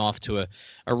Brinson's gotten off to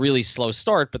a really slow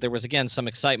start, but there was, again, some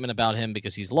excitement about him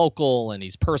because he's local and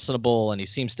he's personable and he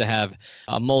seems to have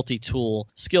a multi-tool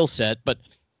skill set. But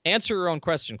answer your own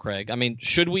question, Craig. I mean,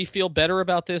 should we feel better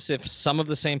about this if some of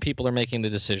the same people are making the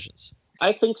decisions?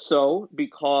 I think so,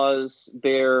 because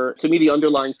to me, the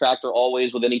underlying factor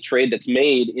always with any trade that's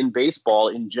made in baseball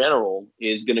in general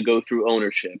is going to go through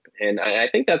ownership. And I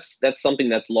think that's something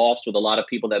that's lost with a lot of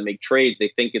people that make trades.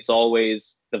 They think it's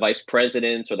always the vice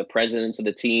presidents or the presidents of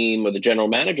the team or the general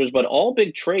managers, but all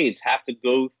big trades have to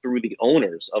go through the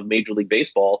owners of Major League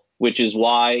Baseball, which is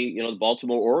why, the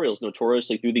Baltimore Orioles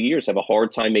notoriously through the years have a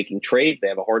hard time making trades. They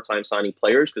have a hard time signing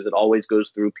players because it always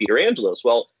goes through Peter Angelos.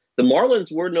 Well, the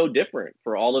Marlins were no different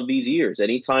for all of these years.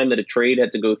 Anytime that a trade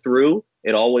had to go through,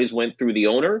 it always went through the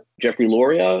owner, Jeffrey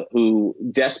Loria, who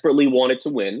desperately wanted to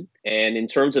win. And in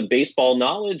terms of baseball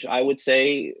knowledge, I would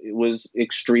say it was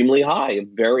extremely high, a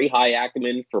very high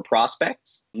acumen for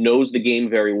prospects, knows the game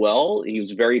very well. He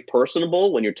was very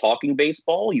personable. When you're talking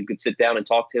baseball, you could sit down and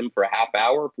talk to him for a half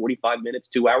hour, 45 minutes,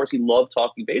 2 hours. He loved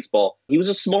talking baseball. He was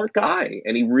a smart guy,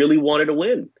 and he really wanted to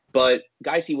win. But,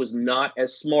 guys, he was not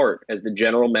as smart as the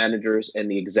general managers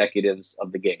and the executives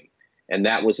of the game. And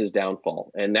that was his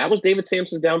downfall. And that was David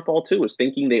Sampson's downfall, too, was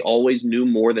thinking they always knew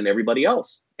more than everybody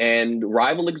else. And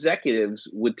rival executives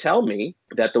would tell me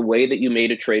that the way that you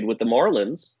made a trade with the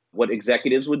Marlins, what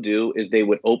executives would do is they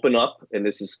would open up, and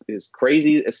this is as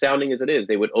crazy as sounding as it is,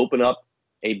 they would open up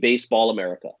a Baseball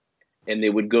America. And they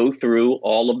would go through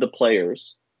all of the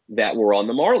players that were on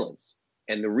the Marlins.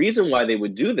 And the reason why they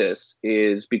would do this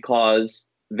is because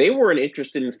they weren't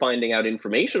interested in finding out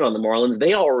information on the Marlins.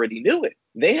 They already knew it.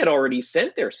 They had already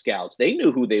sent their scouts. They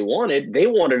knew who they wanted. They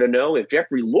wanted to know if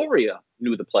Jeffrey Loria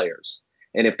knew the players.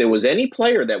 And if there was any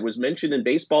player that was mentioned in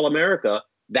Baseball America,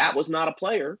 that was not a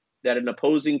player that an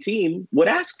opposing team would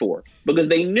ask for, because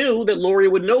they knew that Loria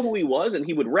would know who he was and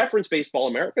he would reference Baseball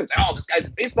America and say, oh, this guy's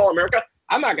in Baseball America.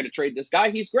 I'm not going to trade this guy.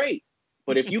 He's great.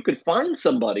 But if you could find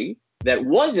somebody that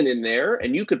wasn't in there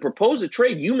and you could propose a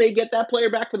trade, you may get that player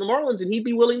back from the Marlins and he'd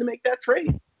be willing to make that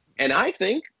trade. And I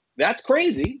think that's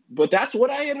crazy, but that's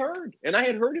what I had heard. And I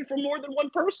had heard it from more than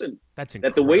one person. That's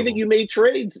incredible. That the way that you made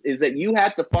trades is that you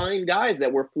had to find guys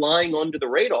that were flying under the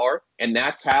radar. And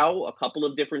that's how a couple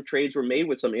of different trades were made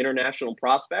with some international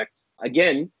prospects.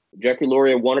 Again, Jeffrey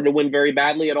Loria wanted to win very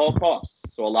badly at all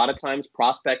costs. So a lot of times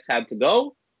prospects had to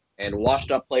go and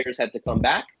washed up players had to come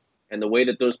back. And the way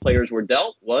that those players were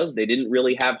dealt was they didn't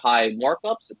really have high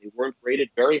markups and they weren't rated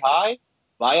very high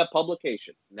via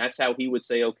publication. And that's how he would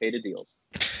say okay to deals.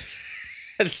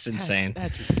 That's insane.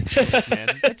 That's ridiculous,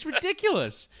 man. That's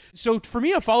ridiculous. So for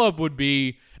me, a follow-up would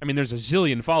be, I mean, there's a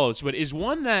zillion follow-ups, but is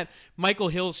one that Michael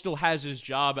Hill still has his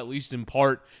job, at least in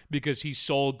part, because he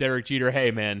sold Derek Jeter,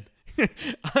 hey, man,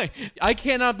 I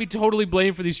cannot be totally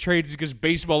blamed for these trades because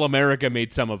Baseball America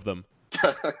made some of them.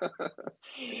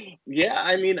 Yeah,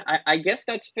 I mean, I guess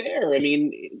that's fair. I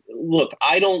mean, look,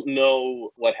 I don't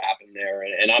know what happened there,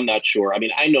 and I'm not sure. I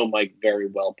mean, I know Mike very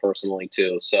well personally,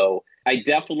 too. So I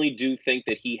definitely do think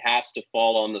that he has to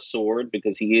fall on the sword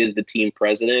because he is the team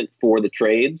president for the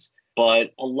trades.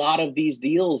 But a lot of these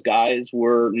deals, guys,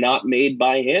 were not made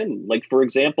by him. Like, for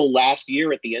example, last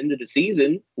year at the end of the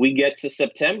season, we get to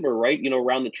September, right?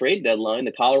 Around the trade deadline,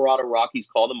 the Colorado Rockies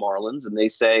call the Marlins and they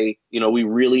say, we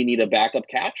really need a backup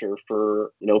catcher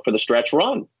for the stretch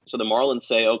run. So the Marlins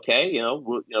say, okay,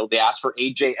 they ask for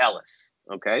AJ Ellis.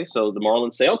 Okay. So the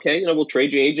Marlins say, okay, we'll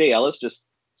trade you AJ Ellis. Just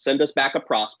send us back a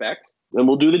prospect. and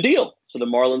we'll do the deal. So the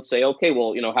Marlins say, okay,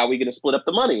 well, how are we going to split up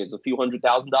the money? It's a few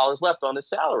 $100,000 left on his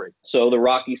salary. So the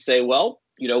Rockies say, well,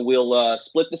 we'll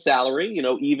split the salary,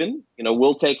 even.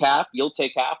 We'll take half, you'll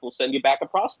take half, we'll send you back a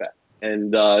prospect.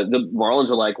 And the Marlins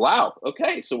are like, wow,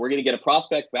 okay, so we're going to get a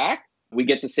prospect back. We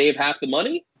get to save half the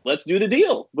money. Let's do the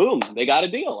deal. Boom, they got a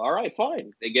deal. All right,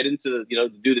 fine. They get into, to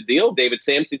do the deal. David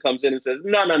Samson comes in and says,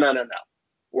 no.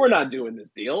 We're not doing this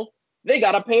deal. They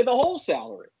got to pay the whole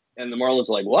salary. And the Marlins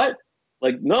are like, what?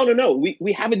 Like, no.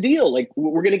 We have a deal. Like,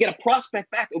 we're going to get a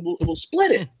prospect back. And we'll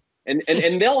split it.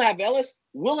 And they'll have Ellis.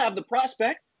 We'll have the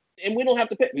prospect. And we don't have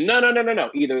to pay.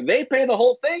 No. Either they pay the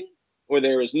whole thing or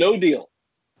there is no deal.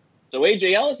 So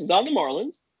A.J. Ellis is on the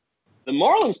Marlins. The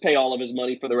Marlins pay all of his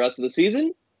money for the rest of the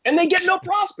season. And they get no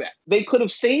prospect. They could have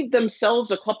saved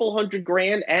themselves a couple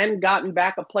 $100,000 and gotten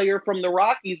back a player from the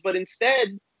Rockies. But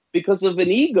instead, because of an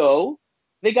ego,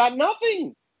 they got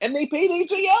nothing. And they paid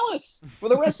A.J. Ellis for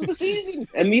the rest of the season.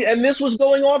 And this was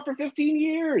going on for 15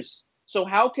 years. So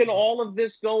how can all of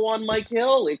this go on Mike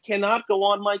Hill? It cannot go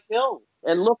on Mike Hill.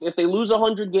 And look, if they lose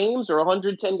 100 games or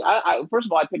 110, first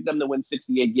of all, I picked them to win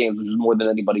 68 games, which is more than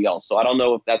anybody else. So I don't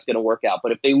know if that's going to work out.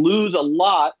 But if they lose a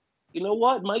lot, you know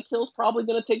what? Mike Hill's probably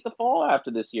going to take the fall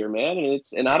after this year, man.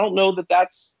 And I don't know that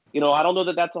that's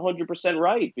 100%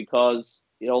 right, because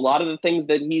a lot of the things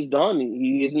that he's done,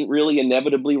 he isn't really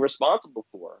inevitably responsible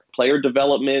for. Player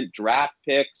development, draft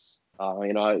picks,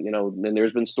 and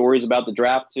there's been stories about the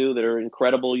draft too that are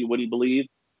incredible. You wouldn't believe.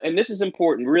 And this is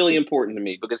important, really important to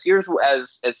me, because here's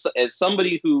as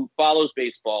somebody who follows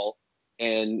baseball,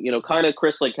 and kind of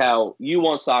Chris, like how you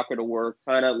want soccer to work,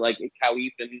 kind of like how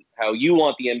Ethan, how you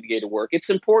want the NBA to work. It's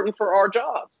important for our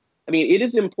jobs. I mean, it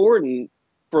is important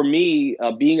for me,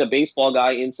 being a baseball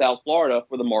guy in South Florida,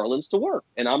 for the Marlins to work.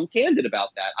 And I'm candid about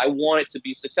that. I want it to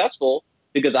be successful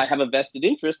because I have a vested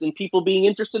interest in people being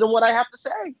interested in what I have to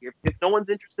say. If no one's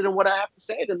interested in what I have to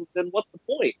say, then what's the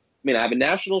point? I mean, I have a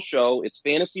national show. It's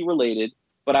fantasy related,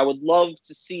 but I would love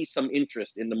to see some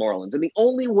interest in the Marlins. And the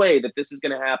only way that this is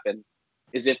going to happen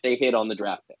is if they hit on the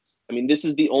draft picks. I mean, this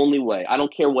is the only way. I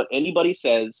don't care what anybody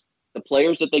says. The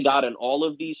players that they got in all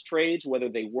of these trades, whether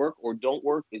they work or don't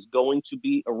work, is going to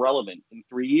be irrelevant in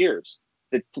 3 years.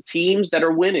 The teams that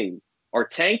are winning are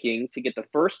tanking to get the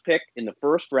first pick in the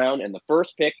first round and the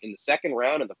first pick in the second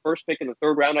round and the first pick in the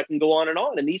third round. I can go on.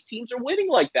 And these teams are winning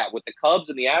like that with the Cubs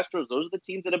and the Astros. Those are the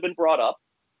teams that have been brought up.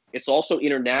 It's also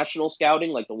international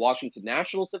scouting like the Washington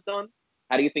Nationals have done.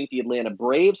 How do you think the Atlanta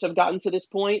Braves have gotten to this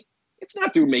point? It's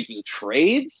not through making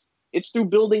trades. It's through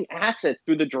building assets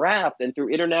through the draft and through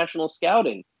international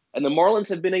scouting. And the Marlins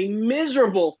have been a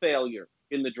miserable failure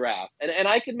in the draft. And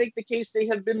I can make the case they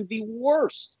have been the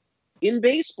worst in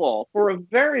baseball for a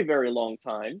very, very long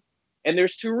time. And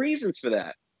there's two reasons for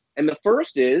that. And the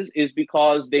first is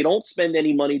because they don't spend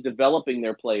any money developing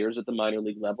their players at the minor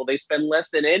league level. They spend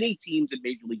less than any teams in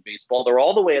Major League Baseball. They're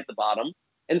all the way at the bottom.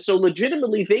 And so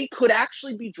legitimately, they could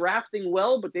actually be drafting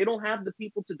well, but they don't have the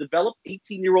people to develop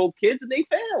 18-year-old kids, and they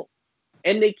fail.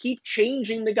 And they keep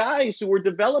changing the guys who were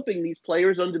developing these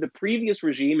players under the previous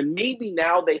regime. And maybe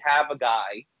now they have a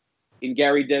guy in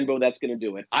Gary Denbo that's going to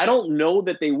do it. I don't know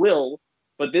that they will,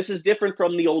 but this is different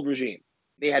from the old regime.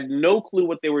 They had no clue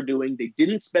what they were doing. They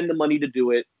didn't spend the money to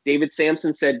do it. David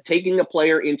Samson said taking a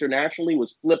player internationally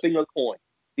was flipping a coin.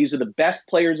 These are the best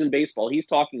players in baseball he's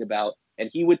talking about. And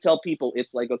he would tell people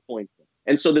it's like a coin flip.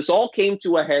 And so this all came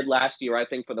to a head last year, I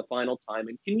think, for the final time.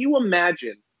 And can you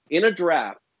imagine in a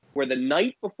draft where the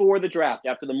night before the draft,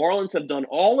 after the Marlins have done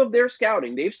all of their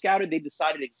scouting, they've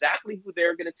decided exactly who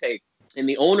they're going to take, and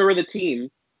the owner of the team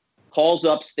calls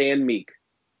up Stan Meek.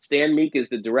 Stan Meek is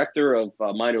the director of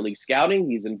minor league scouting.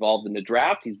 He's involved in the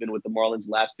draft. He's been with the Marlins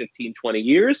the last 15, 20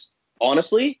 years.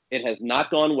 Honestly, it has not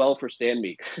gone well for Stan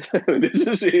Meek.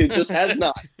 It just has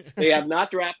not. They have not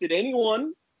drafted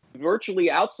anyone virtually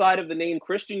outside of the name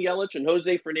Christian Yelich and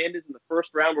Jose Fernandez in the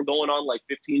first round. We're going on like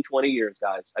 15, 20 years,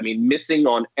 guys. I mean, missing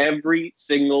on every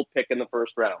single pick in the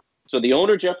first round. So the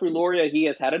owner, Jeffrey Loria, he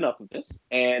has had enough of this.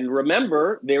 And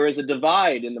remember, there is a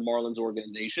divide in the Marlins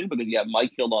organization because you have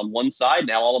Mike Hill on one side.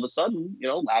 Now, all of a sudden,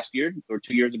 last year or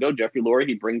 2 years ago, Jeffrey Loria,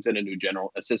 he brings in a new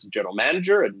assistant general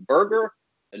manager and Berger,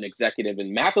 an executive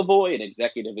in McAvoy, an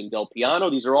executive in Del Piano.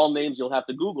 These are all names you'll have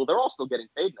to Google. They're all still getting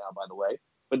paid now, by the way.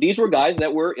 But these were guys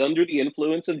that were under the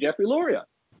influence of Jeffrey Loria.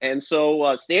 And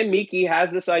so Stan Meek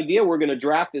has this idea. We're going to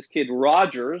draft this kid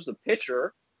Rogers, a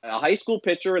pitcher, a high school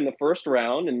pitcher in the first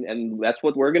round, and that's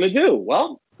what we're going to do.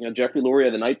 Well, Jeffrey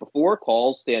Loria the night before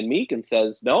calls Stan Meek and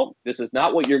says, no, this is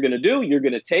not what you're going to do. You're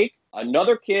going to take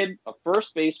another kid, a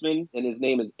first baseman, and his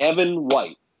name is Evan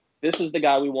White. This is the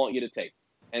guy we want you to take.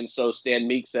 And so Stan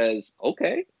Meek says,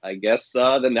 okay, I guess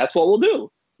then that's what we'll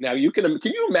do. Now, can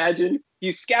you imagine?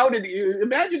 He's scouted.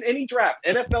 Imagine any draft,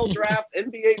 NFL draft,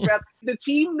 NBA draft. The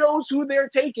team knows who they're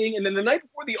taking. And then the night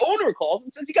before, the owner calls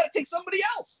and says, you got to take somebody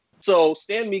else. So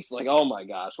Stan Meek's like, oh, my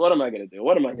gosh, what am I going to do?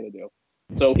 What am I going to do?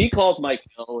 So he calls Mike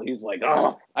Hill. He's like,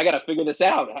 oh, I got to figure this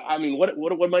out. I mean, what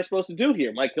am I supposed to do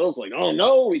here? Mike Hill's like, oh,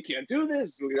 no, we can't do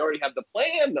this. We already have the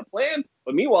plan.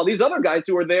 But meanwhile, these other guys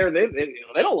who are there, they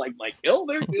don't like Mike Hill.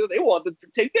 They want to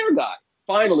take their guy.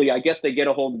 Finally, I guess they get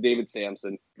a hold of David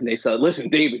Samson. And they said, listen,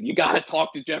 David, you got to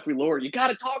talk to Jeffrey Lurie. You got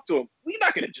to talk to him. We're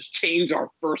not going to just change our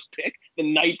first pick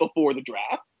the night before the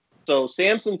draft. So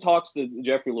Samson talks to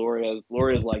Jeffrey Lurie.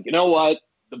 Lurie is like, you know what?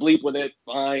 The bleep with it.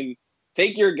 Fine.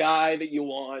 Take your guy that you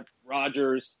want,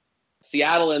 Rodgers.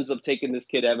 Seattle ends up taking this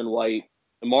kid, Evan White.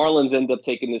 The Marlins end up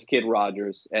taking this kid,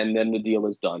 Rodgers. And then the deal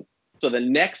is done. So the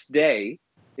next day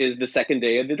is the second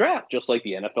day of the draft, just like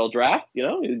the NFL draft.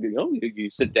 You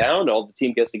sit down, all the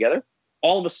team gets together.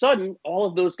 All of a sudden, all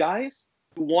of those guys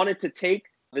who wanted to take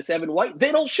this Evan White,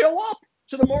 they don't show up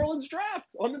to the Marlins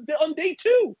draft on day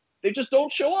 2. They just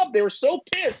don't show up. They were so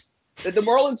pissed that the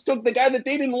Marlins took the guy that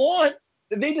they didn't want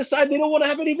that they decide they don't want to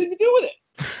have anything to do with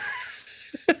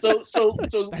it. So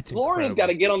Lurie's got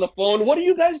to get on the phone. What are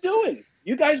you guys doing?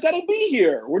 You guys got to be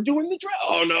here. We're doing the draft.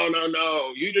 Oh,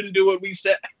 no. You didn't do what we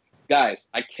said. Guys,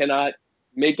 I cannot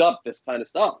make up this kind of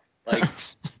stuff. Like,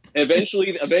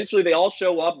 eventually they all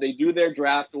show up. They do their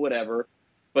draft or whatever.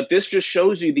 But this just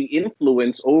shows you the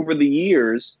influence over the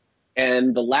years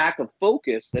and the lack of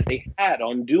focus that they had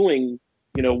on doing,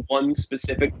 one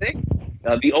specific thing.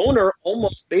 The owner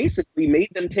almost basically made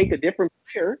them take a different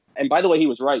player. And by the way, he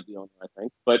was right, the owner, I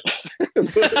think. But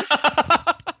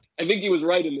I think he was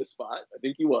right in this spot. I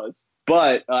think he was.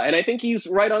 But and I think he's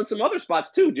right on some other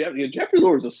spots too. Jeffrey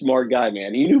Lurie is a smart guy,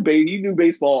 man. He knew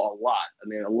baseball a lot. I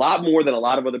mean, a lot more than a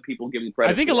lot of other people give him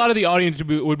credit. I think a lot of the audience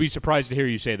would be surprised to hear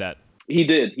you say that. He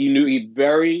did. He's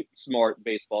very smart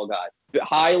baseball guy.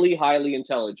 Highly, highly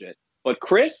intelligent. But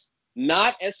Chris,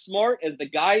 not as smart as the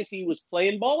guys he was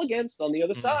playing ball against on the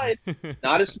other side.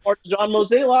 Not as smart as John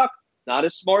Mozeliak. Not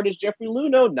as smart as Jeffrey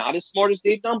Luhnow. Not as smart as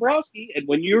Dave Dombrowski. And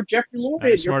when you're Jeffrey Lurie,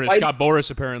 not as smart as Scott Boras,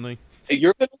 apparently.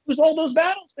 You're going to lose all those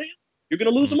battles, man. You're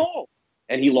going to lose them all.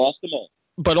 And he lost them all.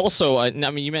 But also, I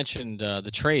mean, you mentioned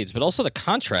the trades, but also the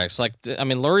contracts.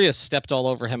 Lurie has stepped all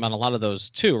over him on a lot of those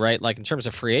too, right? Like in terms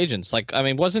of free agents.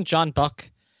 Wasn't John Buck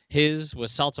his?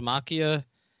 Was Saltalamacchia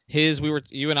his?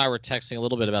 You and I were texting a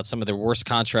little bit about some of their worst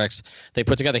contracts they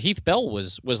put together. Heath Bell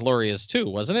was Lurie's too,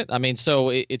 wasn't it? I mean, so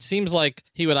it seems like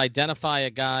he would identify a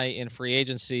guy in free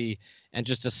agency and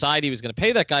just decide he was going to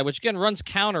pay that guy, which again runs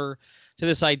counter to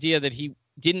this idea that he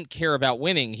didn't care about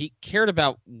winning. He cared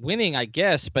about winning, I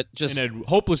guess, but just in a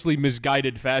hopelessly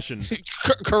misguided fashion.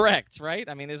 Correct, right?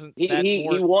 I mean, isn't that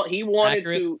he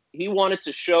wanted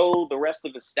to show the rest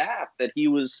of the staff that he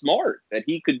was smart, that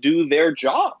he could do their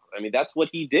job. I mean, that's what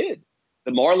he did.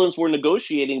 The Marlins were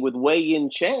negotiating with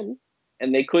Wei-Yin Chen,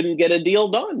 and they couldn't get a deal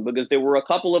done because there were a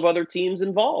couple of other teams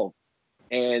involved.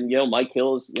 And, Mike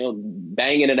Hill is,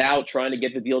 banging it out, trying to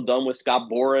get the deal done with Scott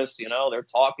Boras. They're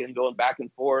talking, going back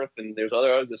and forth. And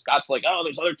Scott's like, oh,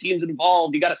 there's other teams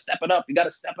involved. You got to step it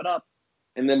up.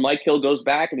 And then Mike Hill goes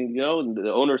back and the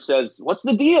owner says, what's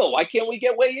the deal? Why can't we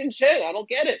get Wei-Yin Chen? I don't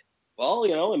get it. Well,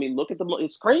 look at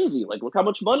it's crazy. Like, look how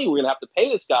much money we're going to have to pay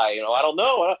this guy. I don't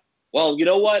know. Well, you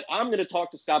know what? I'm going to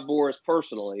talk to Scott Boras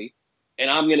personally, and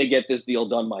I'm going to get this deal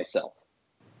done myself.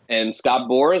 And Scott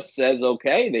Boras says,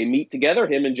 okay, they meet together,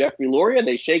 him and Jeffrey Lurie,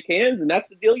 they shake hands, and that's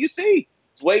the deal you see.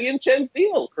 It's Wei-Yin Chen's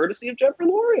deal, courtesy of Jeffrey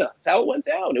Lurie. That's how it went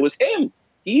down. It was him.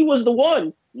 He was the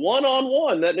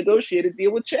one-on-one, that negotiated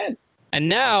deal with Chen. And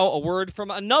now a word from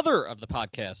another of the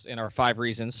podcasts in our 5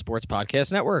 Reasons Sports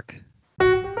Podcast Network.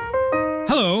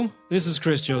 Hello, this is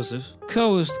Chris Joseph,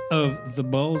 co-host of the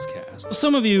Ballscast.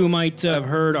 Some of you might have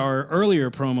heard our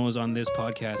earlier promos on this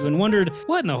podcast and wondered,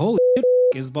 what in the holy shit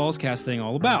is Ballscast thing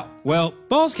all about? Well,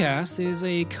 Ballscast is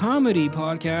a comedy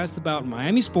podcast about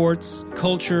Miami sports,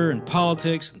 culture, and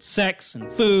politics, and sex,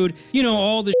 and food.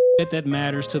 All the shit that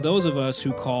matters to those of us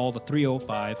who call the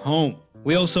 305 home.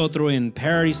 We also throw in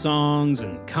parody songs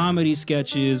and comedy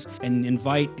sketches and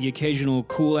invite the occasional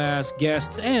cool-ass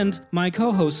guests, and my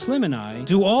co-host Slim and I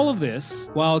do all of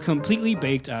this while completely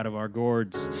baked out of our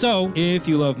gourds. So, if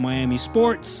you love Miami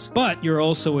sports, but you're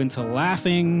also into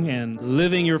laughing and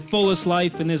living your fullest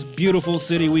life in this beautiful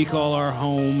city we call our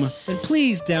home, then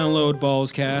please download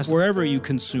Ballscast wherever you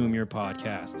consume your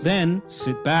podcasts. Then,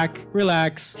 sit back,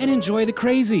 relax, and enjoy the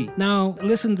crazy. Now,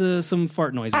 listen to some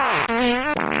fart noises.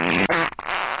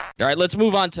 All right, let's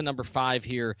move on to number 5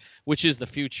 here, which is the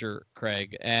future,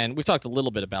 Craig. And we've talked a little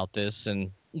bit about this,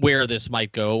 and where this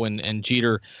might go, and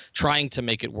Jeter trying to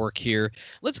make it work here.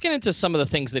 Let's get into some of the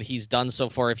things that he's done so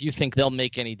far, if you think they'll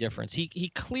make any difference.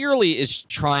 He clearly is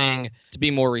trying to be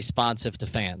more responsive to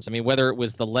fans. I mean, whether it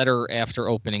was the letter after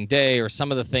opening day or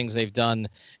some of the things they've done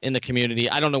in the community.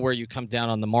 I don't know where you come down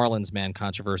on the Marlins man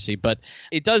controversy, but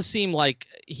it does seem like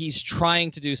he's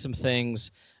trying to do some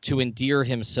things to endear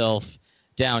himself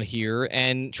down here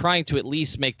and trying to at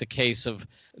least make the case of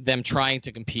them trying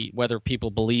to compete, whether people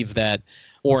believe that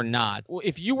or not.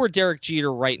 If you were Derek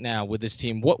Jeter right now with this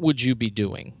team, what would you be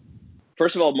doing?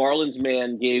 First of all, Marlins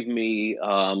man gave me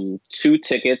 2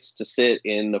 tickets to sit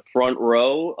in the front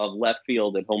row of left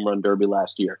field at Home Run Derby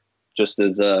last year, just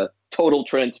as a total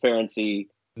transparency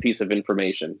piece of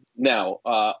information. Now,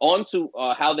 on to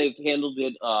how they've handled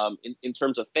it in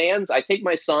terms of fans. I take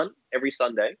my son every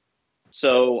Sunday.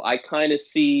 So I kind of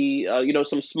see,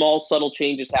 some small subtle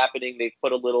changes happening. They've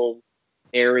put a little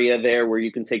area there where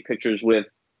you can take pictures with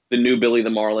the new Billy the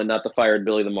Marlin, not the fired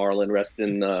Billy the Marlin. Rest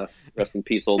in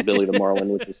peace, old Billy the Marlin,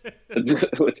 which is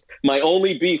my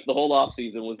only beef the whole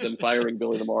offseason was them firing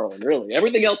Billy the Marlin. Really,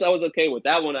 everything else I was okay with.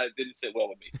 That one didn't sit well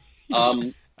with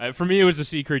me. For me, it was the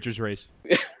sea creatures race.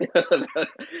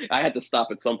 I had to stop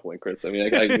at some point, Chris. I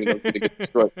mean, I get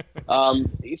destroyed.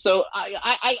 So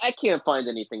I can't find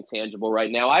anything tangible right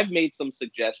now. I've made some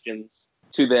suggestions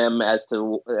to them as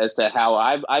to how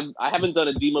I haven't done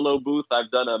a DiMello booth. I've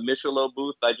done a Michelot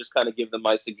booth. I just kind of give them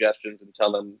my suggestions and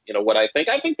tell them, what I think.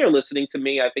 I think they're listening to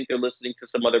me. I think they're listening to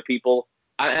some other people.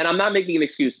 And I'm not making an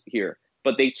excuse here.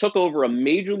 But they took over a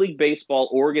Major League Baseball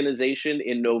organization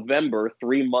in November,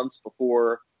 3 months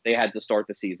before they had to start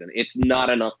the season. It's not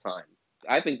enough time.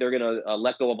 I think they're going to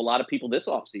let go of a lot of people this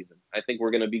offseason. I think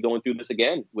we're going to be going through this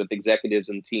again with executives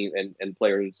and team and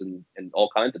players and all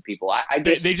kinds of people.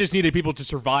 They just needed people to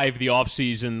survive the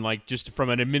offseason, like just from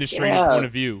an administrative point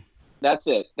of view. That's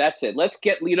it. Let's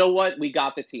get, you know what? We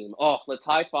got the team. Oh, let's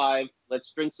high five.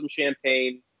 Let's drink some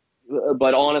champagne.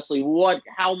 But honestly,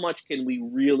 how much can we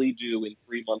really do in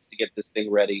 3 months to get this thing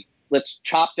ready? Let's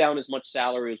chop down as much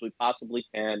salary as we possibly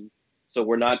can so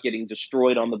we're not getting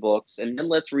destroyed on the books. And then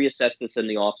let's reassess this in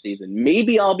the offseason.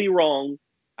 Maybe I'll be wrong.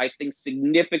 I think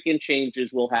significant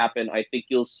changes will happen. I think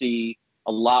you'll see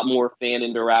a lot more fan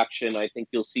interaction. I think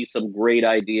you'll see some great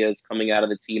ideas coming out of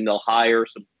the team. They'll hire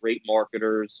some great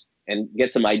marketers and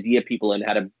get some idea people in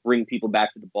how to bring people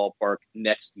back to the ballpark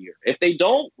next year. If they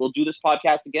don't, we'll do this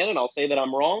podcast again, and I'll say that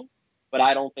I'm wrong, but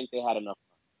I don't think they had enough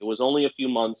time. It was only a few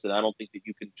months, and I don't think that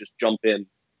you can just jump in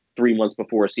 3 months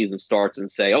before a season starts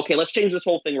and say, okay, let's change this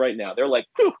whole thing right now. They're like,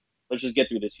 whew, let's just get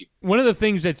through this year. One of the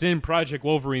things that's in Project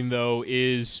Wolverine, though,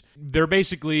 is they're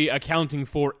basically accounting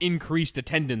for increased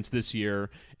attendance this year,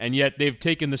 and yet they've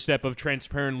taken the step of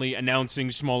transparently announcing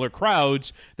smaller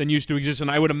crowds than used to exist. And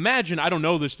I would imagine, I don't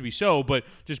know this to be so, but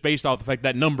just based off the fact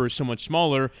that number is so much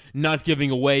smaller, not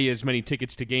giving away as many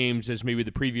tickets to games as maybe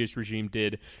the previous regime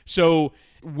did. So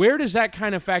where does that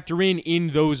kind of factor in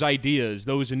those ideas,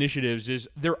 those initiatives? Is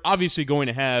they're obviously going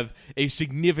to have a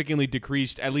significantly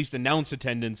decreased, at least announced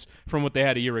attendance from what they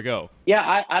had a year ago.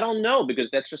 Yeah, I don't know, because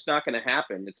that's just not going to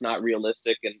happen. It's not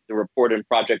realistic. And the report in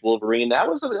Project Wolverine, that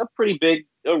was a pretty big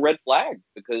red flag,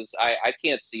 because I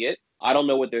can't see it. I don't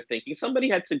know what they're thinking. Somebody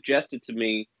had suggested to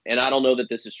me, and I don't know that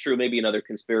this is true, maybe another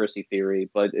conspiracy theory,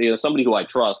 but somebody who I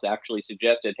trust actually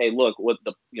suggested, hey, look,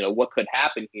 what could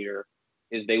happen here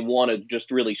is they want to just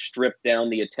really strip down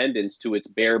the attendance to its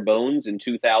bare bones in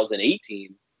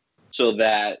 2018 so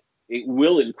that it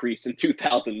will increase in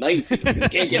 2019. You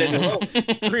can't get it alone.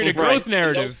 Create a growth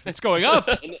narrative. It's going up.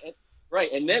 Right.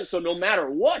 And then, so no matter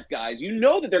what, guys, you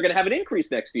know that they're going to have an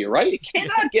increase next year, right? It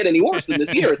cannot get any worse than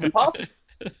this year. It's impossible.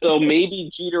 So maybe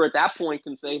Jeter at that point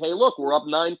can say, hey, look, we're up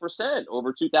 9%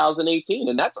 over 2018.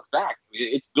 And that's a fact.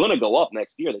 It's going to go up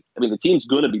next year. I mean, the team's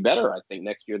going to be better, I think,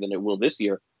 next year than it will this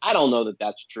year. I don't know that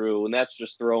that's true. And that's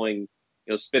just throwing,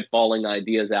 spitballing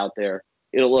ideas out there.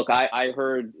 Look, I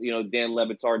heard, Dan Le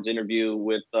Batard's interview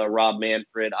with Rob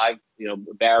Manfred.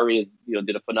 Barry,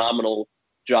 did a phenomenal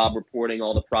job reporting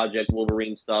all the Project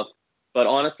Wolverine stuff. But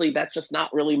honestly, that's just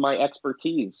not really my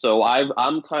expertise. So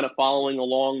I'm kind of following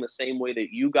along the same way that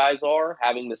you guys are,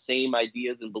 having the same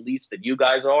ideas and beliefs that you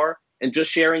guys are, and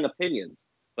just sharing opinions.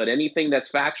 But anything that's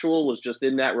factual was just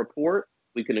in that report.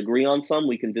 We can agree on some,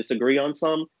 we can disagree on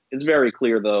some. It's very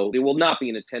clear, though, there will not be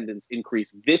an attendance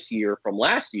increase this year from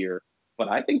last year. But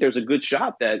I think there's a good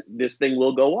shot that this thing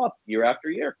will go up year after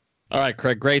year. All right,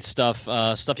 Craig, great stuff.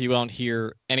 Stuff you won't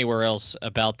hear anywhere else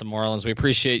about the Marlins. We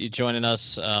appreciate you joining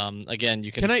us. Again,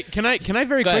 you can. Can I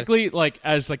very quickly,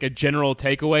 as a general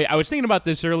takeaway? I was thinking about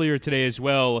this earlier today as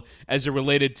well, as it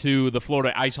related to the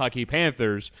Florida Ice Hockey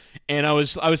Panthers, and I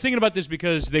was thinking about this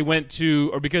because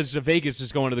because Vegas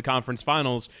is going to the conference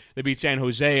finals. They beat San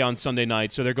Jose on Sunday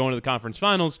night, so they're going to the conference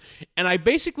finals. And I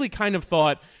basically kind of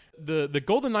thought the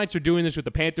Golden Knights are doing this with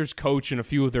the Panthers coach and a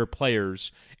few of their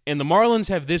players. And the Marlins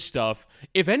have this stuff.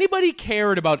 If anybody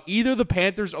cared about either the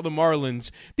Panthers or the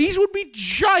Marlins, these would be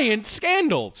giant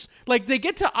scandals. Like, they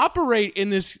get to operate in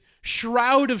this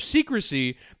shroud of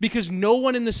secrecy because no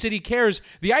one in the city cares.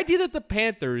 The idea that the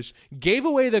Panthers gave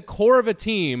away the core of a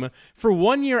team for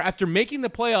 1 year after making the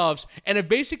playoffs and have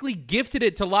basically gifted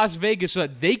it to Las Vegas so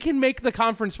that they can make the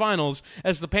conference finals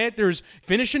as the Panthers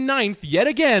finish in 9th yet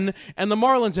again, and the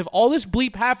Marlins have all this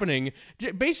bleep happening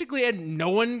basically, and no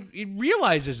one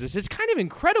realizes this. It's kind of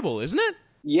incredible, isn't it?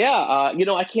 Yeah,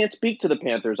 I can't speak to the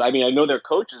Panthers. I mean, I know their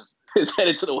coach is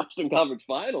headed to the Western Conference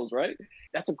Finals, right?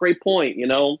 That's a great point,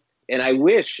 And I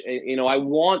wish, I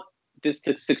want this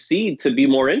to succeed, to be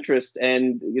more interest.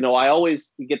 And, I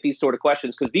always get these sort of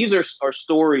questions because these are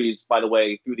stories, by the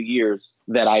way, through the years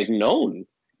that I've known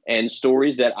and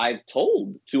stories that I've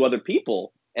told to other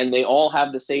people. And they all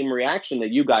have the same reaction that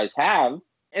you guys have.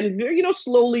 And,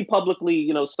 slowly,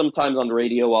 publicly, sometimes on the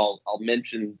radio, I'll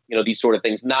mention, these sort of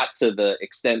things, not to the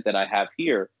extent that I have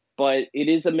here. But it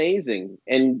is amazing.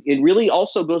 And it really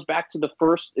also goes back to the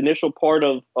first initial part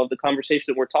of the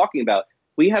conversation that we're talking about.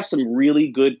 We have some really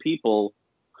good people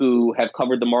who have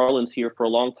covered the Marlins here for a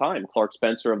long time. Clark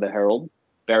Spencer of the Herald,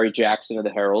 Barry Jackson of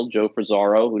the Herald, Joe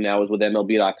Frizzaro, who now is with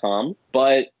MLB.com.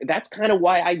 But that's kind of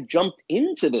why I jumped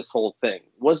into this whole thing,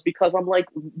 was because I'm like,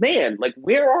 man,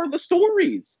 where are the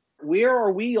stories? Where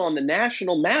are we on the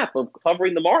national map of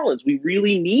covering the Marlins? We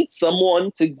really need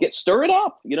someone to stir it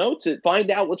up, to find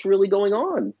out what's really going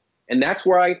on. And that's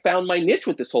where I found my niche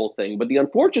with this whole thing. But the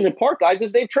unfortunate part, guys,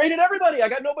 is they've traded everybody. I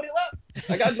got nobody left.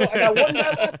 I got one guy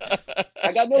left.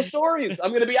 I got no stories. I'm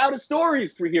going to be out of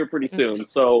stories for here pretty soon.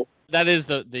 So that is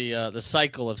the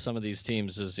cycle of some of these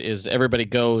teams is everybody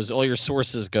goes, all your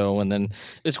sources go, and then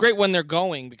it's great when they're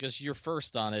going because you're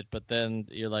first on it, but then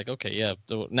you're like, okay, yeah,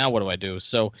 now what do I do?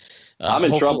 So I'm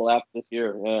in trouble after this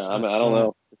year. Yeah, I don't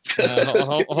know.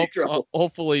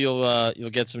 Hopefully you'll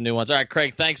get some new ones. All right,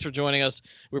 Craig, thanks for joining us.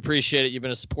 We appreciate it. You've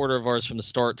been a supporter of ours from the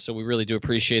start, so we really do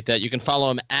appreciate that. You can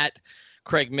follow him at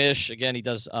Craig Mish. Again, he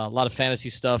does a lot of fantasy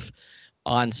stuff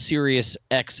on Sirius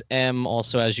XM.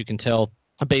 Also, as you can tell,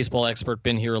 a baseball expert,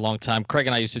 been here a long time. Craig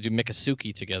and I used to do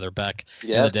Miccosukee together back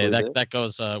in the day. That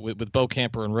goes with Bo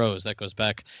Camper and Rose. That goes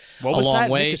back a long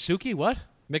way. Miccosukee, what?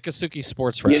 Miccosukee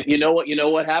Sports Wrap. You know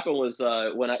what happened was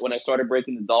when I started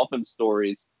breaking the Dolphins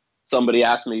stories, somebody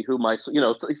asked me who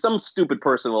some stupid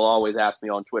person will always ask me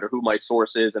on Twitter who my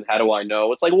source is and how do I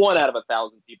know. It's like 1 out of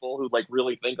 1,000 people who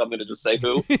really think I'm going to just say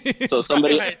who. So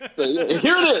somebody, so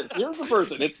here it is. Here's the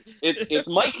person. It's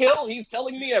Mike Hill. He's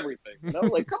telling me everything.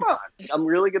 Come on. I'm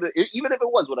really going to, even if it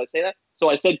was, would I say that? So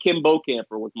I said Kim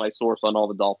Bocamper was my source on all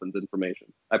the Dolphins information.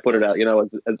 I put it out,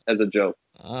 as a joke.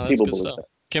 People believe that.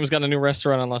 Kim's got a new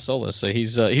restaurant on Las Olas, so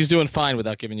he's doing fine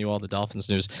without giving you all the Dolphins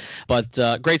news.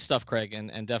 But great stuff, Craig,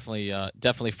 and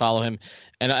definitely follow him.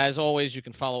 And as always, you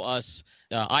can follow us,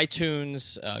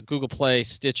 iTunes, Google Play,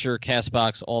 Stitcher,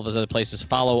 CastBox, all those other places.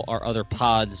 Follow our other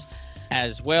pods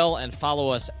as well, and follow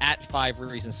us at 5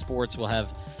 Reasons Sports. We'll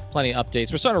have plenty of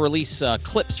updates. We're starting to release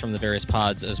clips from the various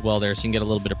pods as well there, so you can get a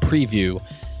little bit of preview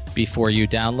before you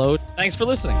download. Thanks for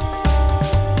listening.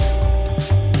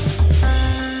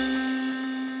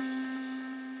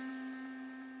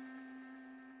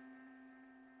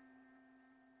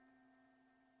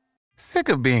 Sick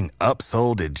of being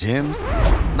upsold at gyms?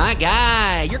 My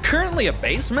guy, you're currently a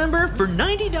base member? For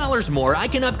 $90 more, I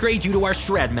can upgrade you to our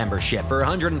Shred membership. For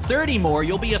 $130 more,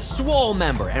 you'll be a Swole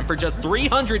member. And for just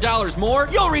 $300 more,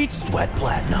 you'll reach Sweat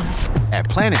Platinum. At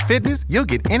Planet Fitness, you'll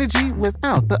get energy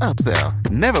without the upsell.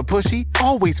 Never pushy,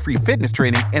 always free fitness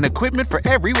training and equipment for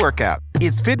every workout.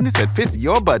 It's fitness that fits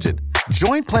your budget.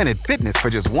 Join Planet Fitness for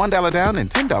just $1 down and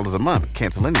 $10 a month.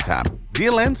 Cancel anytime.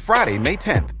 Deal ends Friday, May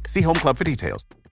 10th. See Home Club for details.